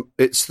it's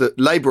the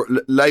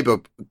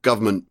Labour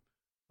government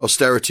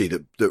austerity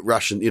that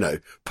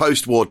ration,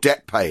 post-war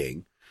debt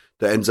paying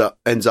that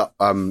ends up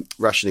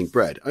rationing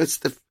bread. And it's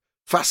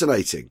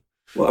fascinating.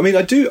 Well, I mean,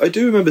 I do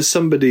remember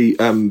somebody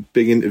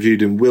being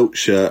interviewed in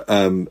Wiltshire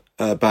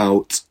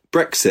about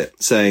Brexit,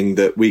 saying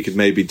that we could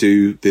maybe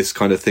do this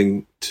kind of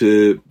thing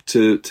to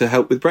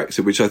help with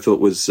Brexit, which I thought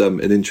was an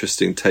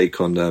interesting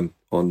take on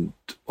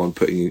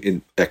putting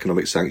in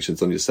economic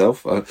sanctions on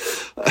yourself.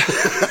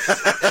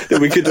 That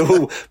we could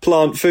all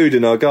plant food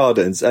in our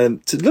gardens.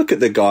 And to look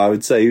at the guy, I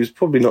would say he was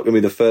probably not going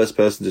to be the first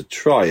person to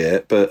try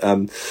it, but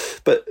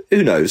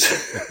who knows?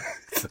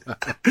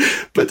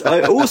 But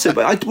wasn't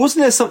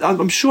there something?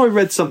 I'm sure I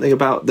read something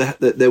about that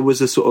there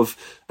was a sort of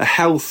a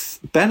health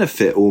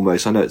benefit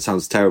almost. I know it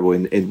sounds terrible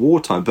in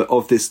wartime, but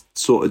of this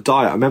sort of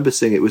diet. I remember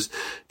seeing there was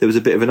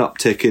a bit of an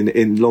uptick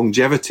in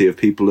longevity of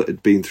people that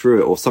had been through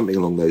it, or something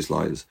along those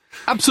lines.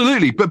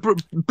 Absolutely, but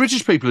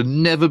British people have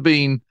never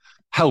been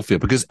healthier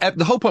because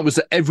the whole point was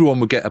that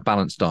everyone would get a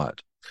balanced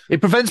diet. It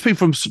prevents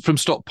people from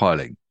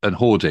stockpiling and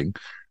hoarding,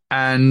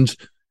 and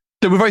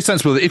they were very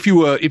sensible that if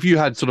you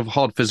had sort of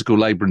hard physical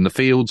labour in the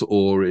fields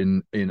or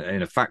in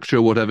a factory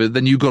or whatever,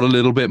 then you got a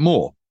little bit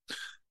more,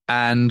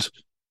 and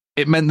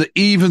it meant that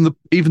even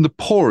the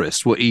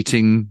poorest were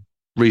eating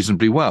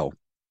reasonably well.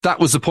 That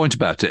was the point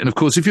about it. And of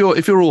course, if you're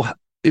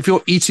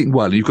eating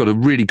well and you've got a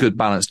really good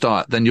balanced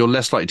diet, then you're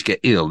less likely to get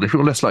ill. And if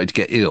you're less likely to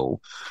get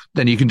ill,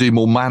 then you can do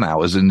more man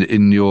hours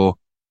in your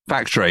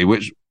factory,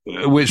 which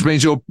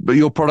means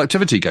your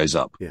productivity goes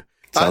up. Yeah.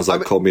 Sounds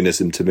like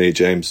communism to me,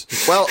 James.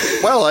 Well,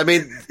 I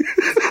mean,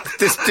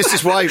 this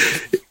is why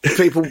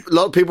a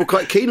lot of people are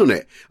quite keen on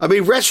it. I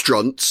mean,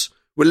 restaurants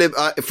were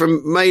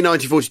from May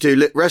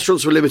 1942.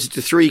 Restaurants were limited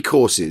to 3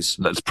 courses.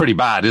 That's pretty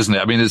bad, isn't it?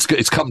 I mean,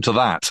 it's come to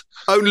that.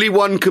 Only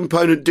one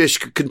component dish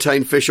could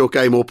contain fish or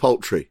game or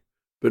poultry,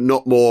 but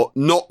not more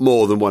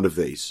than one of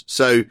these.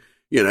 So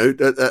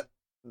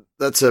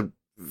that's a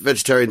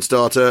vegetarian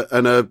starter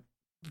and a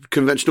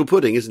conventional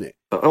pudding, isn't it?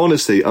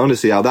 Honestly,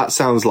 Al, that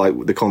sounds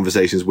like the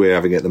conversations we're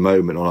having at the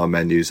moment on our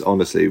menus.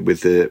 Honestly,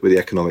 with the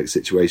economic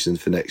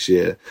situations for next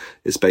year,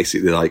 it's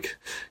basically like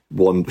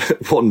one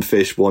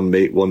fish, one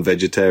meat, one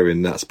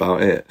vegetarian. That's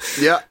about it.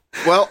 Yeah.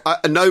 Well,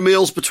 no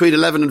meals between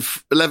 11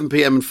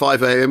 p.m. and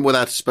 5 a.m.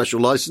 without a special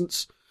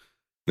license.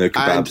 No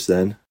kebabs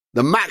then.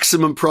 The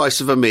maximum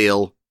price of a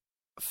meal,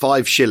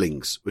 5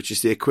 shillings, which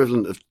is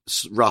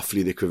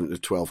roughly the equivalent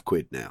of 12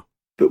 quid now.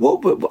 But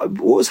what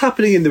was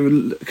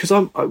happening because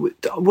I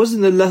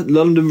wasn't the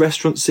London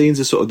restaurant scenes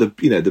are sort of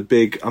the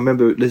big. I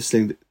remember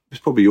listening. It was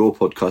probably your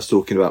podcast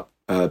talking about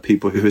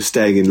people who were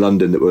staying in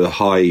London that were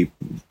high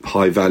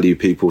value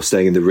people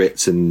staying in the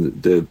Ritz and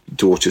the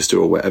Dorchester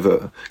or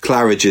whatever.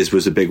 Claridge's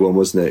was a big one,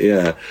 wasn't it?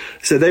 Yeah.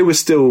 So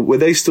were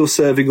they still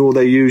serving all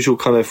their usual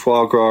kind of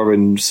foie gras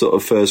and sort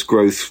of first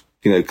growth,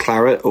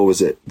 claret, or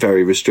was it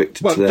very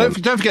restricted to them?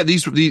 Don't forget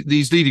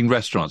these leading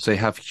restaurants. They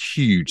have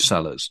huge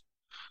cellars,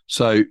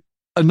 so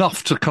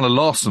enough to kind of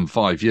last them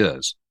 5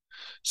 years.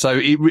 So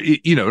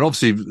and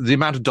obviously the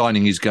amount of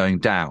dining is going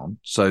down,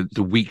 so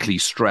the weekly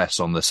stress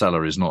on the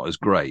cellar is not as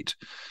great.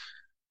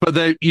 But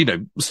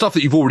stuff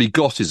that you've already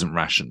got isn't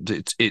rationed.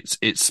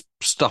 It's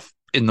stuff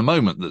in the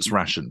moment that's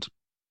rationed.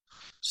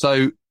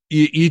 So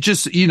you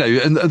just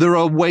and there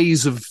are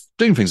ways of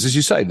doing things, as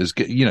you say. There's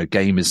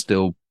game is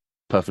still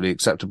perfectly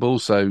acceptable.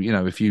 So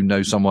if you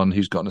know someone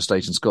who's got an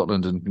estate in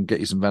Scotland and can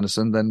get you some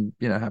venison, then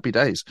happy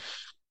days.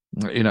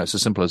 It's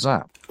as simple as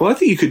that. Well, I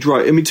think you could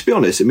write. I mean, to be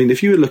honest, I mean,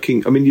 if you were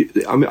looking,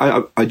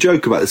 I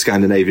joke about the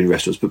Scandinavian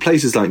restaurants, but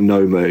places like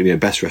Noma,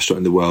 best restaurant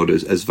in the world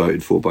as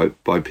voted for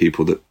by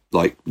people that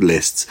like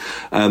lists,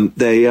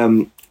 they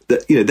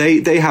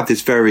have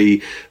this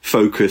very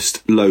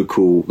focused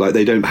local, like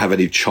they don't have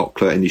any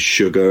chocolate, any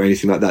sugar or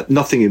anything like that,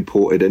 nothing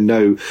imported, and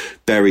no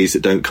berries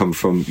that don't come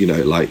from,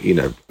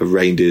 a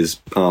reindeer's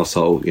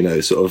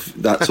arsehole, sort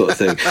of that sort of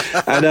thing.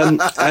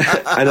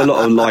 and a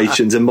lot of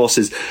lichens and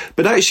mosses.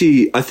 But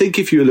actually, I think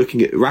if you're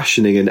looking at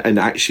rationing and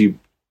actually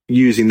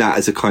using that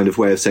as a kind of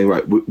way of saying,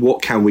 right,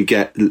 what can we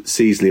get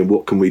seasonally and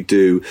what can we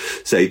do,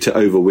 say, to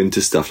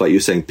overwinter stuff? Like you're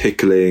saying,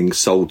 pickling,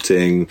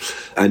 salting,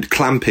 and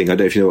clamping. I don't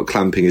know if you know what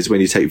clamping is, when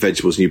you take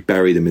vegetables and you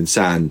bury them in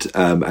sand,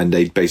 and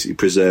they basically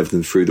preserve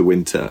them through the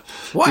winter.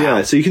 Wow.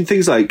 Yeah, so you can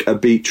things like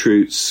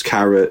beetroots,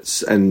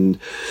 carrots, and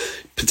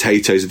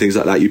potatoes and things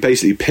like that. You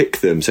basically pick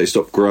them so they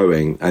stop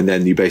growing, and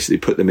then you basically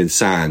put them in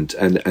sand,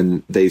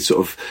 and they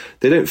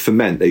don't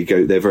ferment.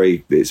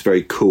 It's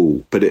very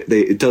cool, but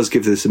it does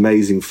give this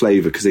amazing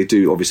flavour, because they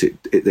do, obviously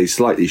they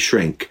slightly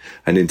shrink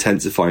and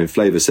intensify in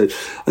flavour. So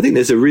I think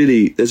there's a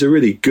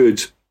really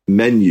good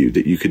menu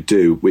that you could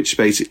do, which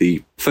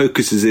basically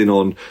focuses in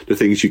on the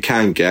things you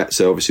can get.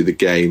 So obviously the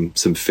game,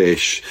 some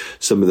fish,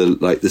 some of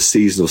the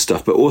seasonal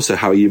stuff, but also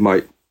how you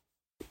might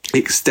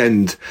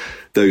extend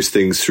those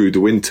things through the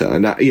winter.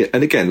 And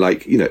again,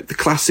 the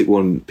classic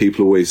one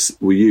people always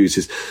will use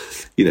is,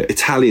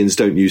 Italians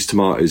don't use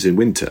tomatoes in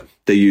winter.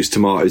 They use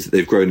tomatoes that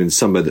they've grown in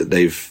summer that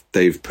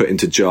they've put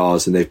into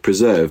jars and they've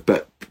preserved.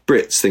 But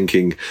Brits,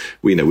 thinking,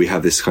 we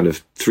have this kind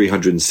of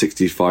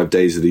 365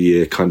 days of the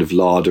year kind of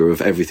larder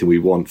of everything we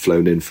want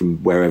flown in from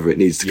wherever it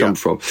needs to come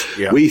from.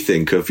 Yeah. We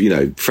think of,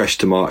 fresh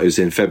tomatoes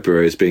in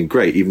February as being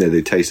great, even though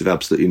they taste of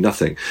absolutely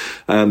nothing.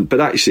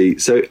 But actually,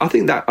 so I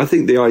think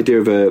the idea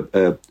of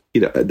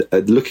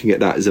looking at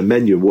that as a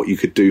menu and what you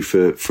could do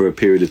for a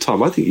period of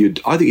time, I think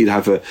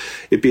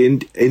it'd be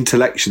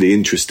intellectually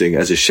interesting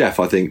as a chef,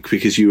 I think,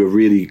 because you are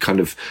really kind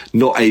of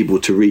not able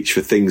to reach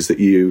for things that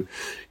you'd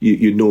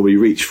normally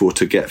reach for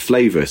to get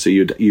flavour. So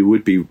you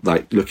would be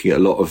like looking at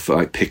a lot of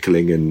like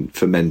pickling and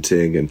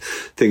fermenting and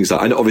things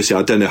like. And obviously,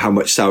 I don't know how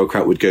much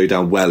sauerkraut would go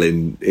down well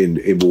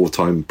in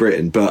wartime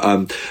Britain,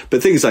 but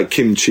things like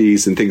kimchi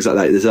and things like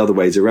that. There's other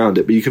ways around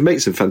it, but you can make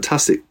some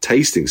fantastic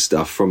tasting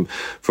stuff from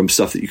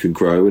stuff that you can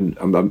grow. And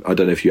I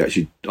don't know if you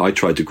actually. I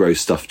tried to grow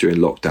stuff during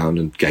lockdown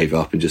and gave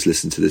up and just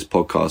listened to this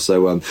podcast.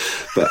 So,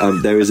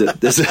 there's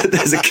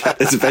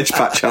a veg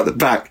patch out the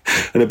back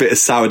and a bit of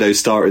sourdough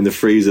starter in the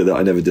freezer that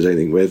I never did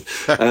anything with.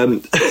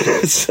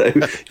 So I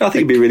think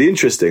it'd be really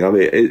interesting.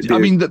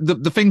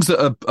 The things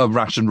that are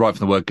rationed right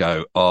from the word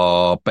go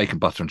are bacon,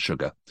 butter, and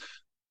sugar,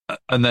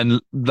 and then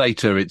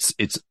later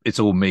it's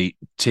all meat,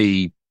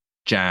 tea,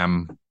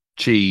 jam,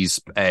 cheese,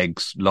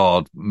 eggs,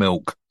 lard,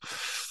 milk,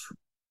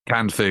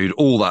 canned food.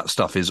 All that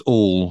stuff is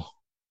all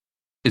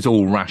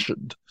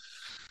rationed.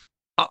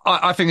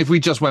 I think if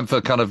we just went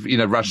for kind of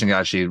rationing,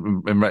 actually,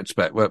 in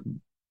retrospect, we're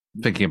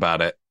thinking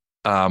about it.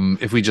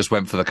 If we just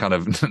went for the kind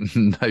of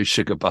no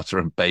sugar, butter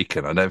and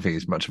bacon, I don't think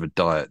it's much of a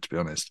diet, to be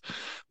honest.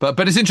 But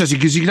it's interesting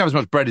because you can have as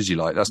much bread as you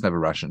like. That's never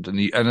rationed. And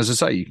as I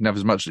say, you can have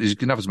as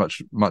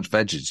much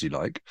veg as you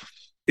like.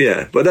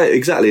 Yeah, but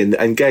exactly,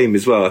 and game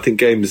as well. I think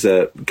game is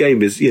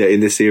in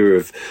this era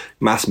of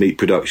mass meat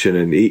production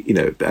and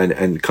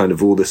and kind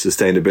of all the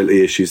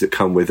sustainability issues that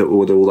come with it,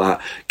 all that.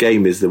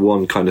 Game is the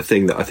one kind of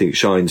thing that I think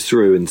shines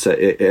through, and so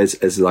it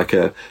as like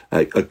a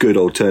good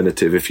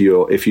alternative if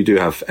you do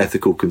have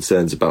ethical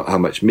concerns about how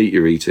much meat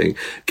you're eating.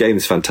 Game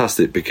is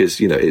fantastic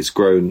because it's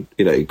grown,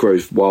 it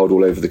grows wild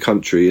all over the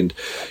country, and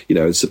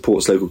and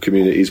supports local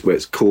communities where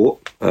it's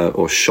caught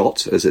or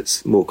shot, as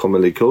it's more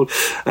commonly called,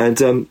 and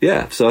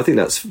so I think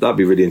that'd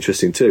be really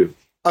interesting too.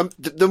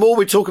 The more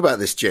we talk about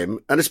this, Jim,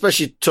 and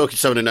especially talking to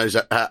someone who knows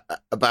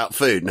about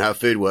food and how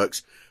food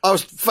works, I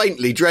was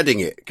faintly dreading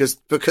it because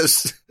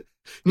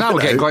now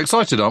we're getting quite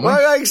excited, aren't we?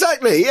 Well,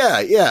 exactly.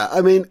 Yeah.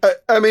 I mean,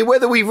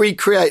 whether we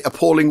recreate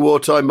appalling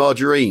wartime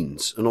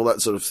margarines and all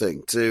that sort of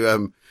thing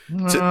a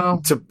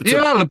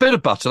bit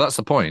of butter. That's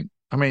the point.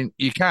 I mean,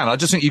 you can. I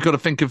just think you've got to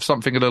think of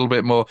something a little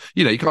bit more.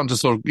 You can't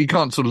just sort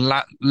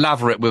of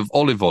lather it with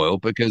olive oil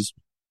because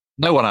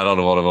no one had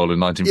olive oil in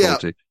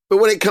 1940. Yeah. But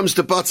when it comes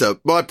to butter,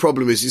 my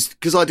problem is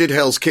because I did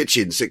Hell's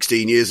Kitchen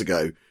 16 years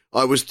ago.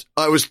 I was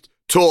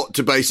taught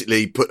to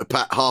basically put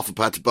half a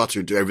pat of butter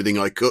into everything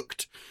I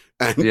cooked,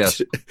 and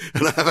and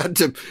I've had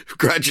to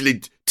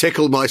gradually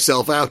tickle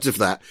myself out of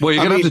that. Well,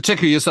 you're going to have to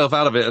tickle yourself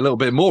out of it a little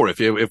bit more if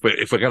we're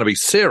going to be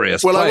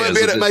serious. Well, I won't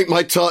be able to make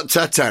my tart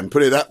tatin.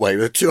 Put it that way,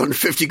 with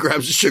 250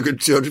 grams of sugar,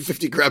 and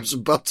 250 grams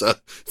of butter.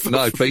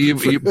 No, but you'll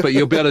be able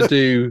to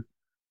do.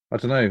 I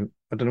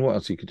don't know what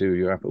else you could do with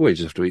your apple. Well, you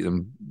just have to eat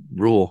them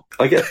raw.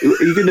 I get.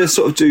 Are you going to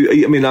sort of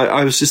do? I mean,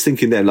 I was just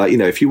thinking then,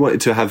 if you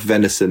wanted to have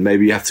venison,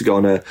 maybe you have to go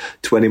on a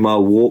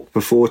 20-mile walk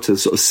before to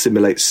sort of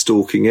simulate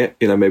stalking it.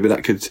 Maybe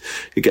that could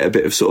get a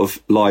bit of sort of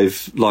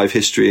live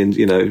history, and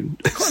I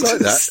like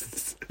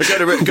that.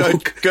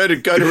 Go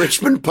to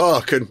Richmond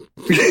Park and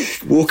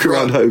walk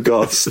around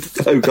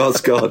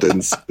Hogarth's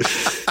Gardens.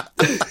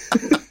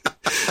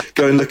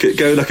 Go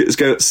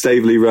at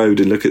Staveley Road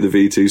and look at the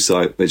V2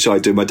 site, which I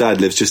do. My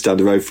dad lives just down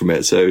the road from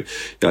it, so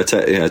I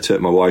took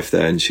my wife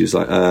there, and she was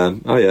like,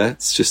 "Oh yeah,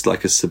 it's just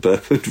like a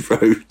suburban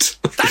road."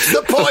 That's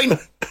the point.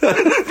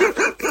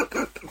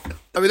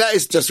 I mean, that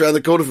is just around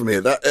the corner from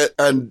here.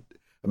 And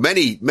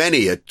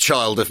many a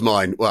child of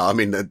mine. Well, I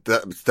mean,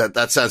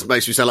 that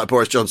makes me sound like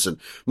Boris Johnson.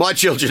 My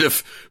children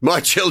have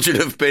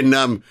been,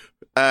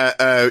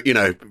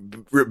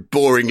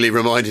 boringly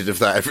reminded of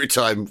that every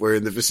time we're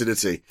in the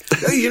vicinity.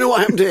 Hey, you know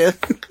what happened here?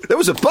 There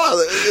was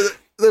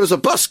a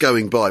bus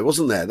going by,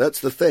 wasn't there?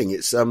 That's the thing.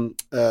 It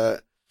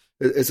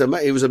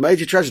was a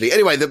major tragedy.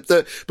 Anyway,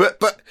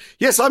 but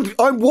yes,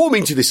 I'm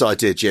warming to this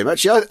idea, Jim.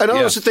 Actually, I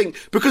also think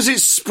because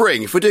it's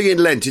spring. If we're doing it in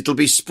Lent, it'll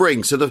be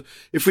spring. So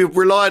if we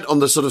relied on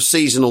the sort of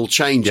seasonal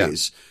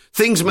changes,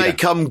 things may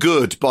come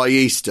good by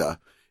Easter.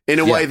 In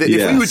a way that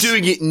if we were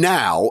doing it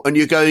now and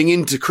you're going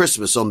into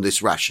Christmas on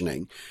this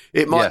rationing,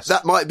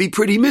 that might be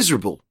pretty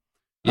miserable.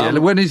 Yeah.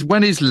 When is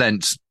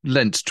Lent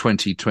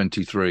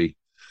 2023?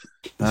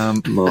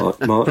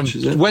 March,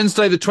 is it?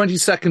 Wednesday the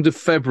 22nd of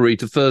February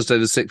to Thursday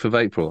the 6th of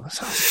April. That's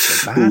not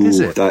so bad, is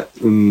it?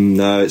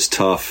 No, it's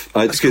tough.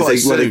 Because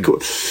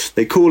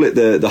they call it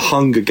the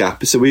hunger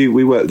gap. So we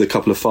work with a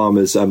couple of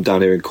farmers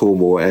down here in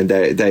Cornwall, and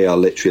they are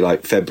literally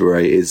like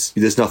February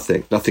there's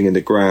nothing in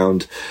the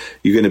ground.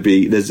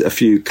 There's a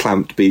few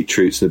clamped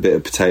beetroots and a bit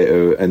of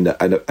potato and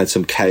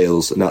some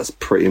kales, and that's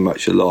pretty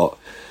much a lot.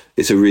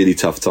 It's a really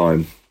tough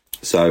time.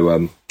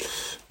 So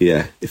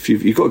yeah, if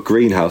you've got a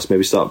greenhouse,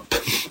 maybe start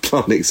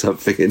planting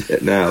something in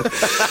it now.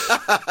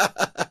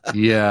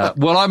 Yeah,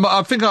 well,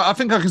 I think I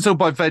can still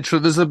buy veg.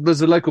 There's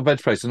a local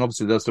veg place, and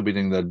obviously they'll still be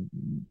doing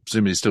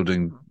presumably still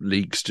doing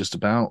leeks. Just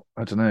about,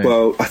 I don't know.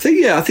 Well, I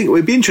think it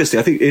would be interesting.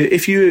 I think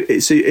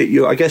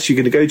I guess you're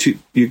going to go to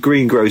your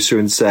greengrocer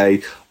and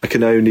say, I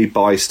can only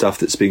buy stuff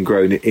that's been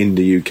grown in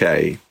the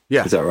UK.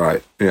 Yeah, is that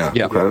right? Yeah.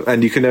 Okay.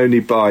 And you can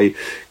only buy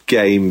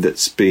game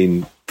that's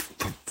been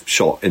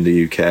shot in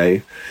the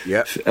UK.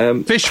 Yeah.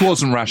 Fish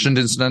wasn't rationed,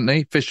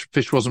 incidentally.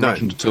 Fish wasn't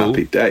rationed at all.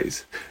 Happy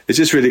days. It's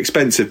just really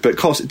expensive, but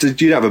do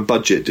you have a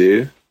budget, do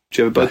you?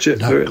 Do you have a budget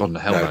no, for it? God,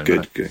 hell no.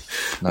 Good.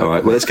 No. All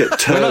right, well, let's get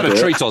turbot. We'll have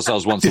to treat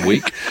ourselves once a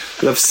week.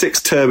 We'll have 6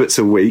 turbots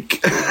a week.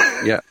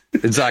 Yeah,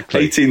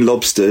 exactly. 18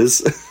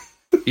 lobsters.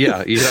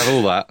 Yeah, you can have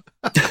all that.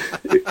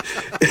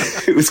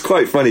 It was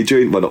quite funny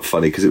not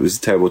funny because it was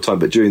a terrible time,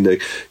 but during the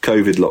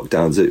COVID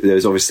lockdowns, there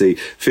was obviously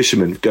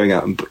fishermen going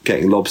out and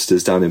getting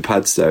lobsters down in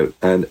Padstow,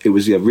 and it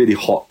was really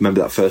hot.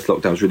 Remember that first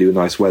lockdown was really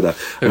nice weather.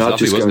 It was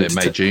lovely, wasn't it,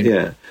 May, June?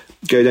 Yeah.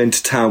 Go down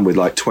to town with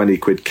like 20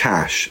 quid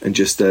cash, and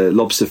just a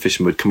lobster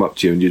fisherman would come up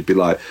to you, and you'd be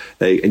like,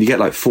 and you get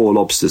like 4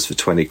 lobsters for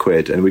 20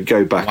 quid, and we'd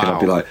go back, and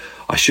I'd be like,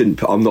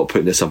 I'm not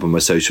putting this up on my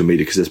social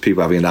media because there's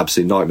people having an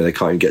absolute nightmare. They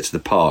can't even get to the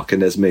park, and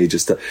there's me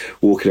just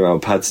walking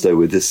around Padstow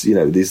with this,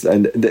 these,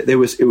 and it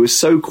was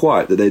so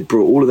quiet that they'd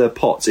brought all of their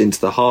pots into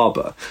the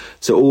harbour,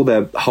 so all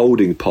their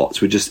holding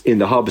pots were just in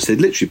the harbour. So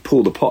they'd literally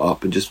pull the pot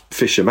up and just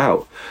fish them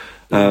out.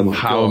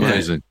 How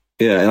amazing!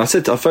 Yeah, and I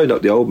phoned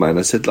up the old man.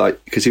 I said,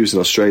 because he was in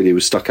Australia, he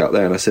was stuck out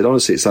there. And I said,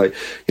 honestly, it's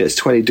it's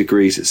 20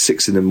 degrees, it's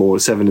 6 in the morning,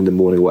 7 in the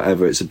morning,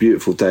 whatever. It's a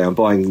beautiful day. I'm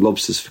buying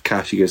lobsters for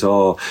cash. He goes,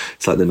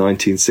 it's like the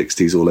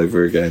 1960s all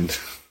over again.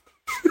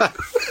 But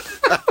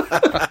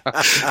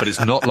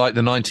it's not like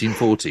the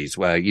 1940s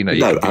where,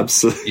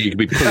 absolutely. You could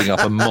be pulling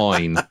up a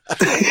mine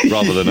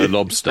rather than a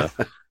lobster.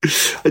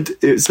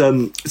 It's,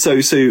 I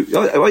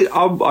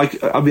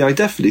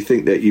definitely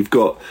think that you've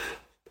got,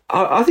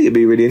 I think it'd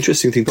be a really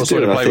interesting thing to do.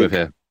 To play with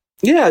here.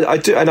 Yeah, I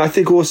do, and I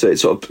think also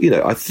it's sort of,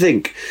 I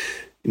think,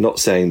 not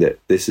saying that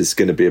this is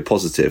going to be a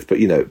positive, but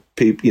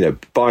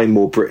buying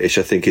more British,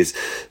 I think, is,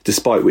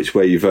 despite which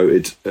way you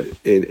voted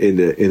in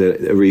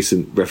a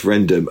recent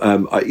referendum,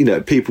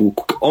 people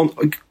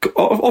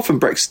often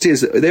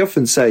Brexiteers, they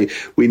often say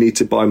we need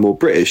to buy more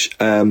British.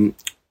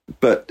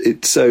 But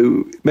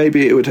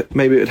maybe it would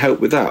help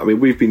with that. I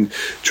mean, we've been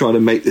trying to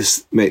make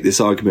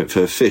this argument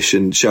for fish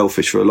and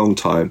shellfish for a long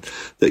time.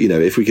 That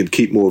if we could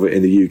keep more of it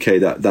in the UK,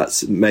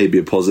 that's maybe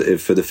a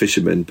positive for the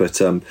fishermen. But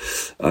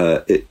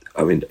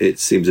it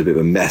seems a bit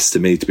of a mess to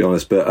me, to be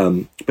honest.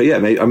 But yeah,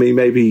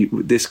 maybe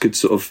this could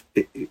sort of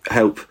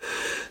help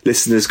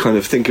listeners kind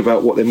of think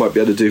about what they might be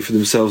able to do for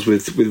themselves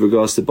with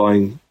regards to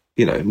buying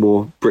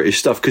more British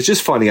stuff, because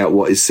just finding out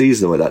what is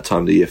seasonal at that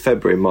time of the year,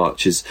 February,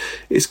 March, is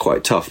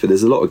quite tough. But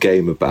there's a lot of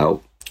game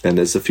about, and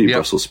there's a few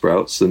Brussels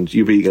sprouts, and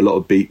you're eating a lot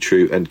of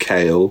beetroot and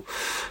kale,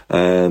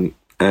 and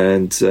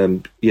not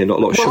a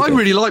lot of sugar. I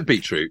really like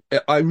beetroot.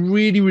 I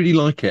really, really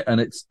like it,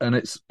 and it's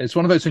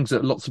one of those things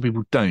that lots of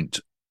people don't.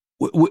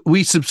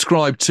 We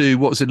subscribe to,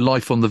 what was it,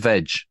 Life on the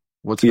Veg?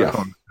 What's that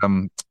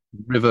on?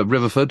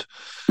 Riverford.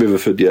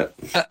 Yeah.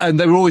 And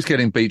they were always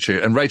getting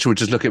beetroot, and Rachel would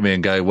just look at me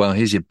and go, "Well,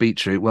 here's your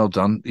beetroot. Well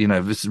done. You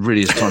know, this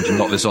really is time to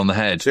knock this on the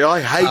head." See,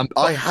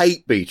 I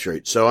hate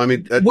beetroot. So I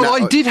mean,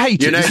 I did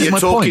hate it. You're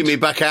talking me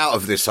back out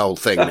of this whole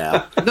thing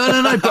now.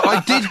 No. But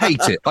I did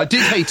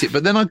hate it.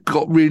 But then I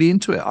got really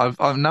into it.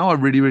 Now I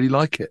really, really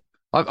like it.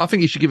 I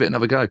think you should give it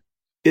another go.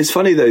 It's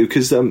funny, though,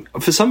 because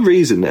for some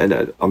reason,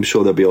 and I'm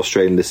sure there'll be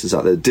Australian listeners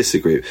out there that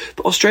disagree,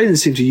 but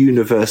Australians seem to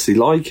universally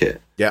like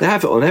it. Yeah. They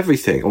have it on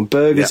everything, on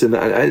burgers, and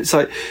it's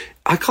like,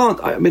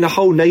 I mean, a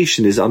whole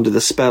nation is under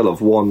the spell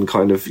of one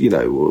kind of,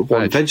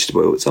 one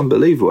vegetable. It's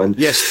unbelievable. And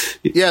yes.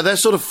 Yeah, their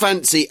sort of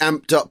fancy,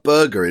 amped up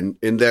burger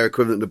in their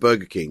equivalent to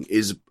Burger King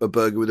is a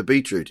burger with a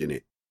beetroot in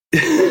it.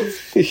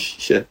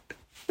 Yeah.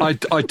 I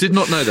did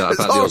not know that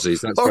about the Aussies.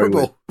 That's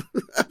horrible.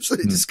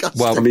 Absolutely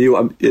disgusting. Well, I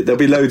mean, there'll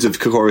be loads of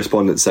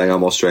correspondents saying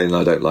I'm Australian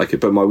and I don't like it,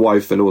 but my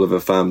wife and all of her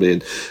family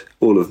and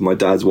all of my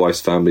dad's wife's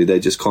family,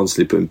 they just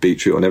constantly putting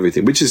beetroot on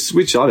everything, which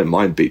I don't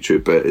mind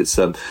beetroot, but it's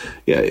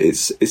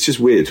it's just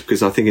weird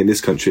because I think in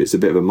this country it's a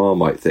bit of a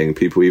Marmite thing.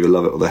 People either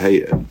love it or they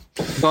hate it.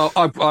 Well,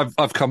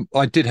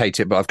 I did hate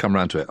it, but I've come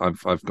around to it.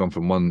 I've gone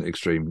from one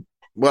extreme.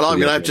 Well, I'm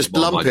going to have to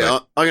lump it.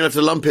 I'm going to have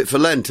to lump it for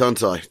Lent,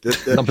 aren't I?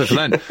 Lump it for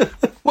Lent.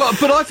 Well,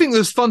 but I think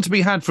there's fun to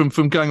be had from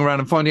going around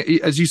and finding,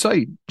 as you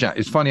say, Jack,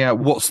 is finding out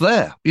what's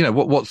there. You know,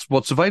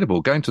 what's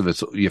available. Going to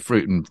your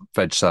fruit and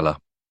veg cellar.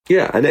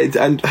 Yeah,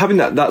 and having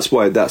that's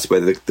where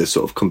the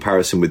sort of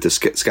comparison with the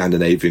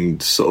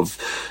Scandinavian sort of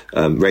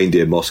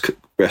reindeer moss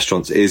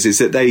restaurants is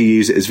that they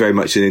use it as very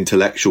much an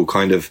intellectual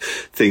kind of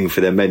thing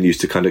for their menus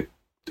to kind of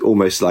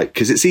almost like,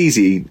 because it's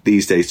easy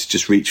these days to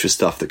just reach for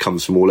stuff that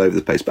comes from all over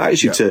the place, but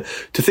actually to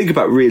think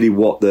about really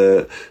what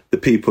the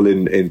people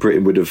in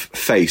Britain would have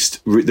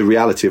faced, the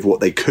reality of what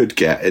they could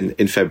get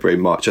in February,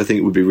 March, I think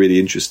it would be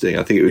really interesting.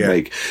 I think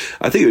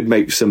it would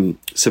make some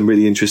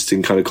really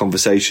interesting kind of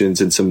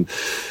conversations and some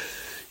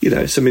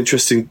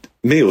interesting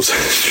meals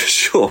for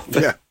sure.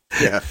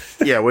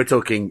 Yeah, we're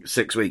talking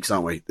 6 weeks,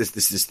 aren't we?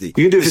 This is the... You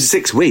can do it for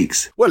 6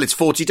 weeks? Well, it's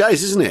 40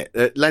 days, isn't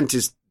it? Lent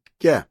is...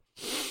 Yeah.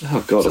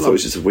 Oh, God, I thought it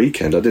was just a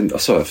weekend.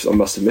 Sorry, I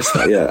must have missed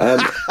that, yeah.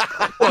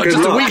 Just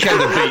luck. A weekend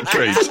of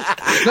beetroot.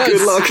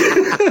 Good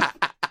luck.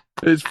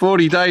 It's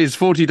 40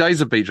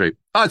 days of beetroot.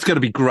 Oh, it's going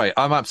to be great.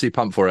 I'm absolutely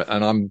pumped for it,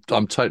 and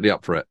I'm totally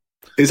up for it.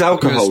 Is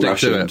alcohol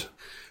rationed?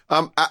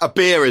 A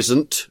beer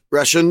isn't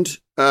rationed.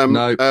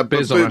 No,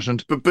 beer's not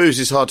rationed. But booze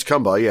is hard to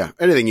come by, yeah.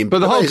 Anything But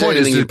the whole point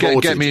is to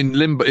get me in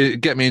limbo,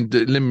 get me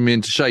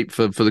into shape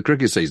for the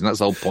cricket season. That's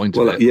the whole point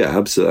of it. Yeah,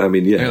 absolutely. I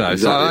mean, yeah. Exactly.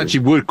 So I actually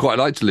would quite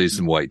like to lose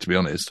some weight, to be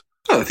honest.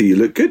 Oh, I think you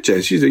look good,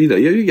 James. You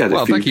had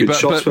a few good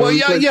shots. Well,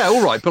 yeah,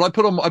 all right. But I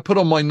put on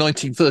my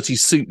 1930s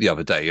suit the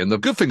other day, and the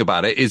good thing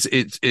about it is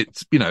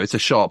it's a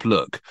sharp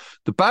look.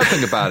 The bad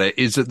thing about it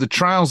is that the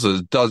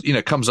trousers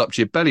comes up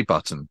to your belly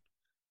button,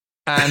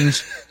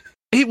 and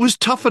it was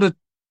tougher to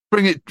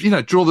bring it,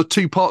 draw the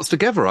two parts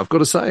together, I've got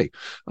to say.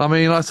 I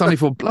mean, I suddenly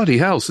thought, bloody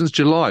hell, since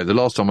July, the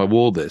last time I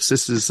wore this.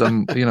 This is,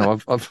 I've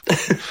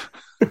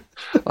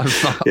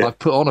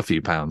put on a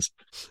few pounds.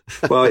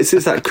 Well, it's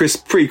that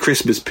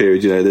pre-Christmas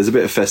period, there's a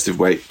bit of festive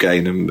weight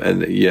gain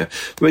and yeah.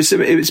 But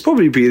it's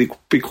probably be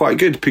quite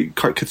good,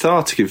 quite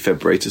cathartic in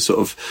February to sort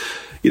of,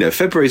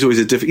 February is always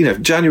a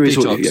different, January is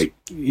always,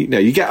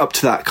 you get up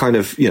to that kind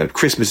of,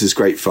 Christmas is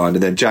great fun,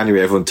 and then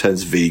January everyone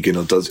turns vegan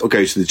or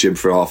goes to the gym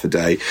for half a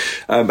day,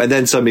 and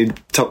then somebody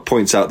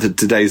points out that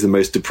today's the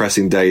most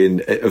depressing day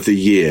of the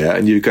year,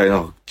 and you're going,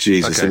 oh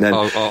Jesus, okay. And then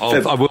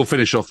I will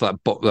finish off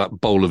that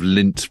bowl of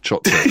Lindt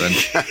chocolate then.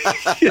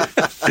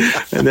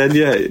 And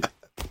then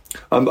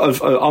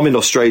I'm in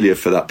Australia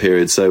for that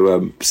period,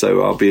 so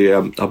I'll be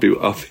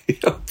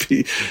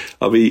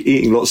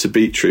eating lots of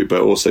beetroot,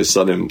 but also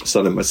sunning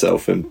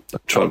myself and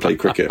trying to play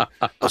cricket.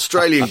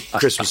 Australian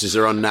Christmases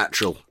are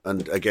unnatural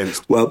and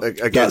against. Well,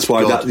 that's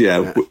why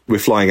God. We're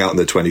flying out on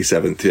the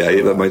 27th. Yeah,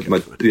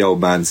 the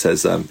old man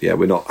says,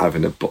 we're not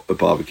having a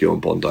barbecue on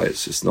Bondi.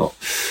 It's not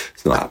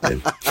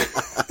happening.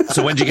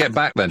 So when do you get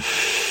back then?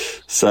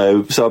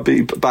 So I'll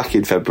be back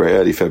in February,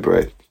 early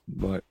February.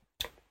 Right.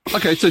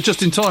 Okay, so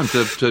just in time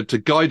to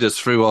guide us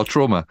through our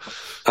trauma.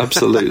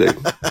 Absolutely.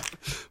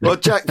 Well,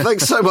 Jack,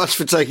 thanks so much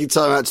for taking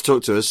time out to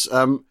talk to us.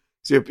 So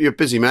you're a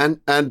busy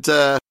man. And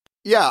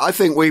I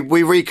think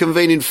we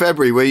reconvene in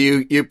February where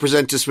you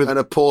present us with an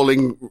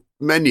appalling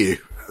menu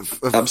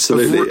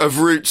absolutely of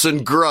roots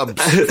and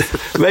grubs.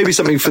 Maybe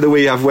something for the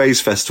We Have Ways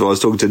Festival. I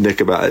was talking to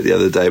Nick about it the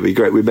other day. It'd be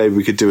great. Maybe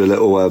we could do a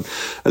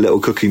little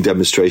cooking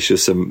demonstration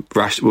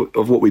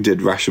of what we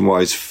did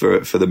ration-wise for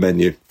the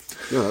menu.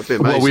 Oh, that'd be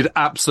amazing. Well, we'd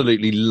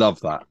absolutely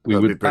love that. We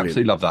would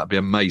absolutely love that. It'd be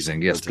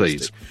amazing. Yes, Fantastic.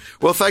 Please.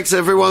 Well, thanks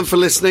everyone for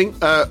listening.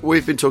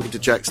 We've been talking to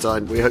Jack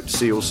Stein. We hope to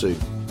see you all soon.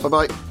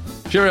 Bye-bye.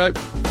 Cheerio.